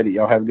appreciate it.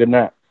 Y'all have a good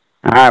night.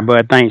 All right,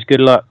 bud. Thanks.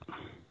 Good luck.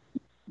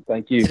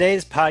 Thank you.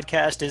 Today's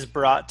podcast is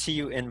brought to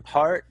you in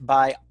part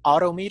by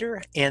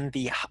Autometer and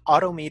the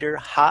Autometer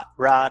Hot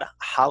Rod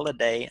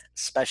Holiday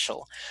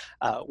Special.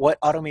 What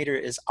Autometer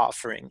is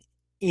offering,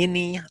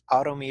 any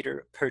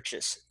Autometer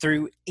purchase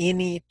through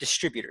any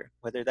distributor,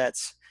 whether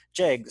that's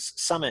Jegs,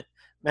 Summit,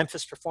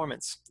 Memphis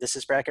Performance, this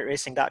is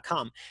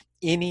bracketracing.com,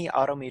 any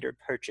Autometer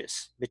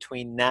purchase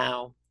between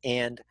now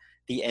and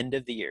the end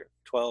of the year,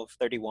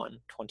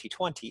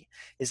 12/31/2020,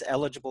 is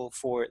eligible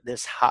for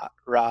this Hot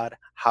Rod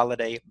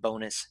Holiday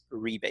Bonus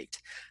Rebate.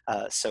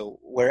 So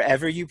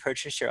wherever you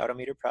purchase your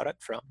Autometer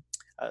product from,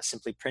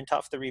 simply print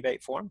off the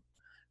rebate form,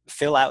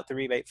 fill out the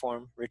rebate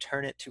form,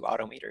 return it to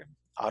Autometer.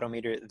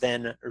 Autometer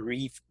then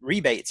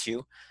rebates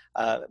you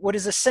what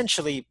is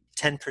essentially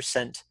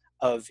 10%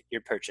 of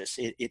your purchase.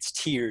 It's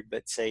tiered,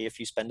 but say if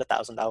you spend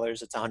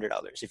 $1,000, it's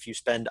 $100. If you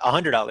spend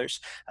 $100,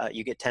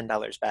 you get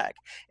 $10 back.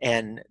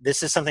 And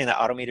this is something that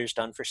Autometer's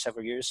done for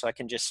several years, so I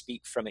can just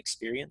speak from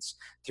experience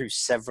through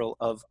several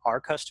of our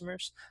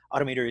customers.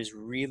 Autometer is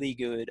really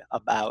good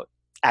about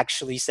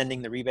actually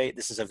sending the rebate.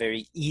 This is a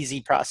very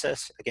easy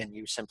process. Again,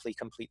 you simply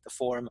complete the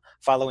form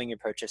following your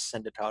purchase,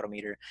 send it to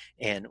Autometer,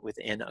 and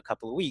within a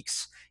couple of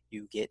weeks,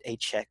 you get a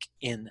check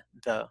in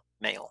the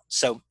mail.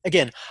 So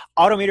again,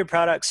 Autometer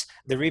products,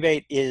 the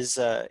rebate is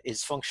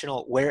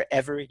functional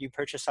wherever you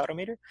purchase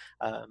Autometer.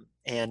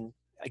 And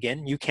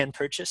again, you can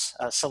purchase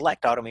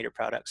select Autometer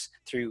products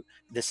through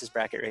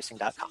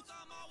thisisbracketracing.com.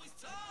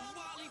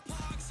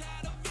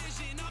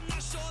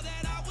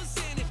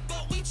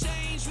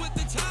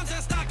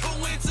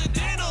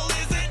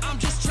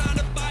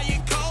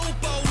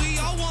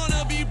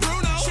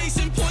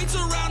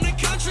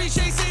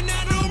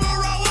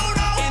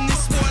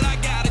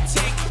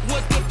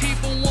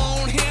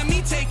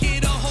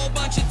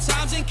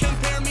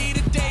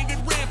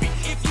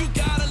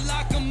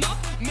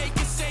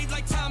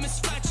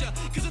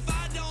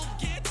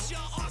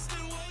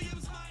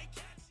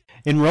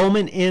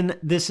 Enrollment in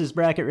This Is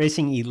Bracket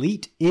Racing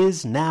Elite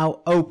is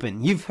now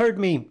open. You've heard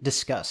me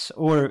discuss,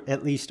 or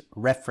at least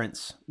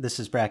reference,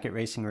 This Is Bracket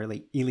Racing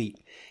Elite.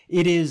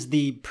 It is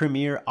the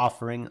premier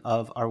offering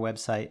of our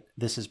website,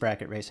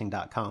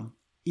 thisisbracketracing.com.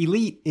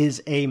 Elite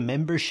is a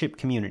membership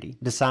community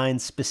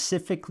designed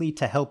specifically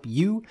to help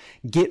you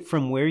get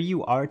from where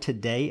you are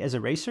today as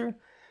a racer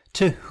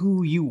to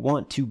who you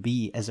want to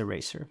be as a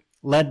racer.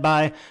 Led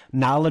by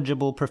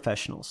knowledgeable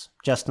professionals.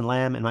 Justin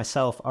Lamb and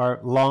myself are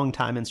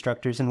longtime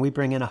instructors, and we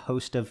bring in a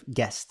host of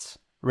guests,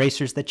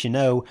 racers that you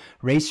know,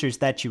 racers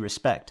that you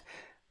respect.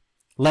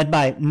 Led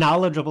by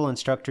knowledgeable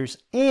instructors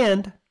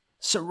and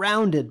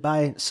surrounded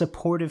by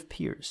supportive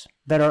peers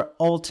that are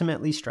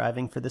ultimately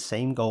striving for the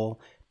same goal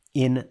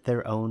in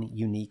their own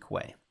unique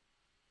way.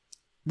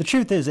 The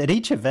truth is, at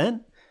each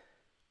event,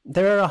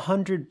 there are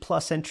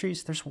 100+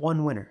 entries. There's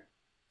one winner.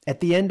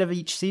 At the end of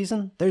each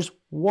season, there's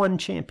one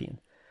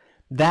champion.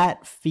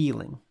 That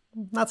feeling,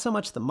 not so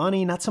much the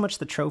money, not so much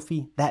the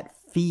trophy, that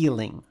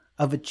feeling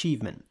of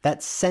achievement,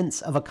 that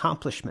sense of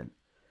accomplishment,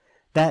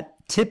 that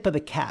tip of the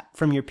cap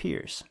from your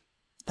peers.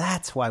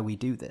 That's why we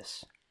do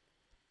this.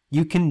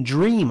 You can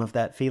dream of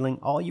that feeling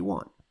all you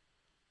want,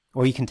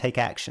 or you can take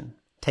action,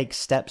 take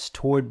steps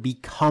toward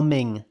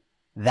becoming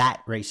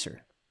that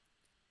racer.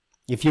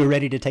 If you're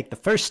ready to take the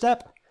first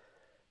step,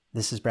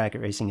 This Is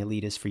Bracket Racing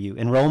Elite is for you.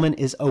 Enrollment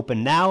is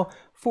open now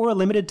for a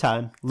limited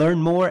time. Learn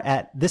more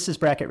at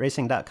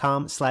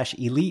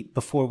thisisbracketracing.com/elite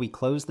before we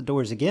close the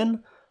doors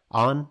again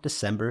on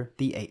December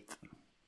the 8th.